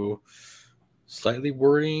also slightly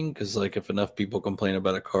worrying because, like, if enough people complain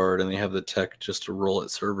about a card and they have the tech just to roll it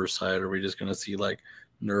server side, are we just going to see like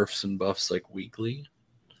nerfs and buffs like weekly?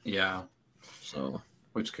 Yeah. So,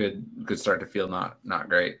 which could start to feel not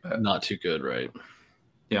great, but not too good, right?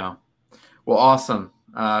 Yeah. Well, awesome.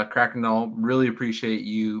 KrakenNull, really appreciate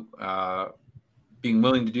you being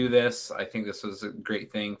willing to do this. I think this was a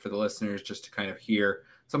great thing for the listeners just to kind of hear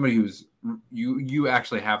somebody who's you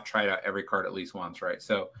actually have tried out every card at least once, right?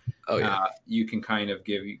 So you can kind of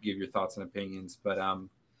give your thoughts and opinions. But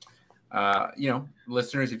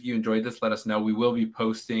listeners, if you enjoyed this, let us know. We will be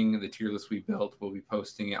posting the tier list we built. We'll be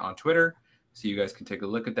posting it on Twitter, so you guys can take a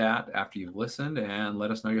look at that after you've listened and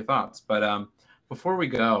let us know your thoughts. But before we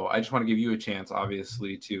go, I just want to give you a chance,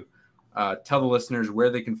 obviously, to tell the listeners where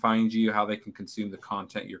they can find you, how they can consume the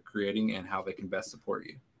content you're creating, and how they can best support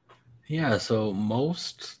you. Yeah, so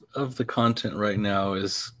most of the content right now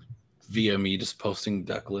is via me just posting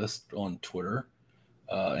deck list on Twitter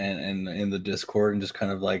and in the Discord, and just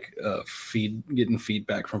kind of like getting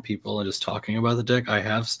feedback from people and just talking about the deck. I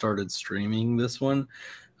have started streaming this one,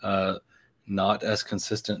 not as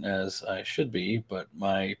consistent as I should be, but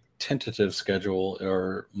my tentative schedule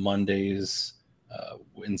are Mondays,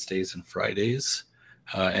 Wednesdays, and Fridays,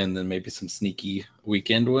 and then maybe some sneaky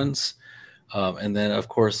weekend ones. And then, of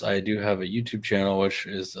course, I do have a YouTube channel, which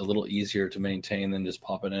is a little easier to maintain than just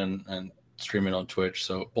popping in and streaming on Twitch.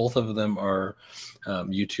 So both of them are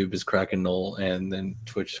YouTube is KrakenNull, and then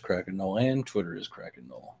Twitch is KrakenNull, and Twitter is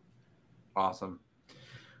KrakenNull. Awesome.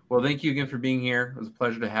 Well, thank you again for being here. It was a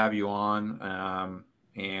pleasure to have you on.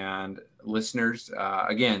 And listeners,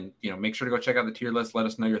 again, make sure to go check out the tier list. Let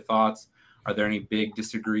us know your thoughts. Are there any big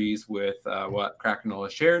disagrees with what KrakenNull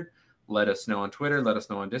has shared? Let us know on Twitter. Let us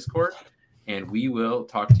know on Discord. And we will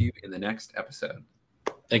talk to you in the next episode.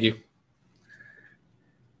 Thank you.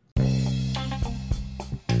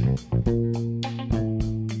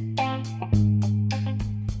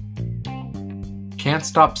 Can't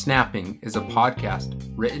Stop Snapping is a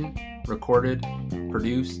podcast written, recorded,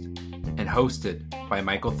 produced, and hosted by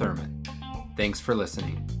Michael Thurman. Thanks for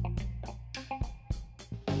listening.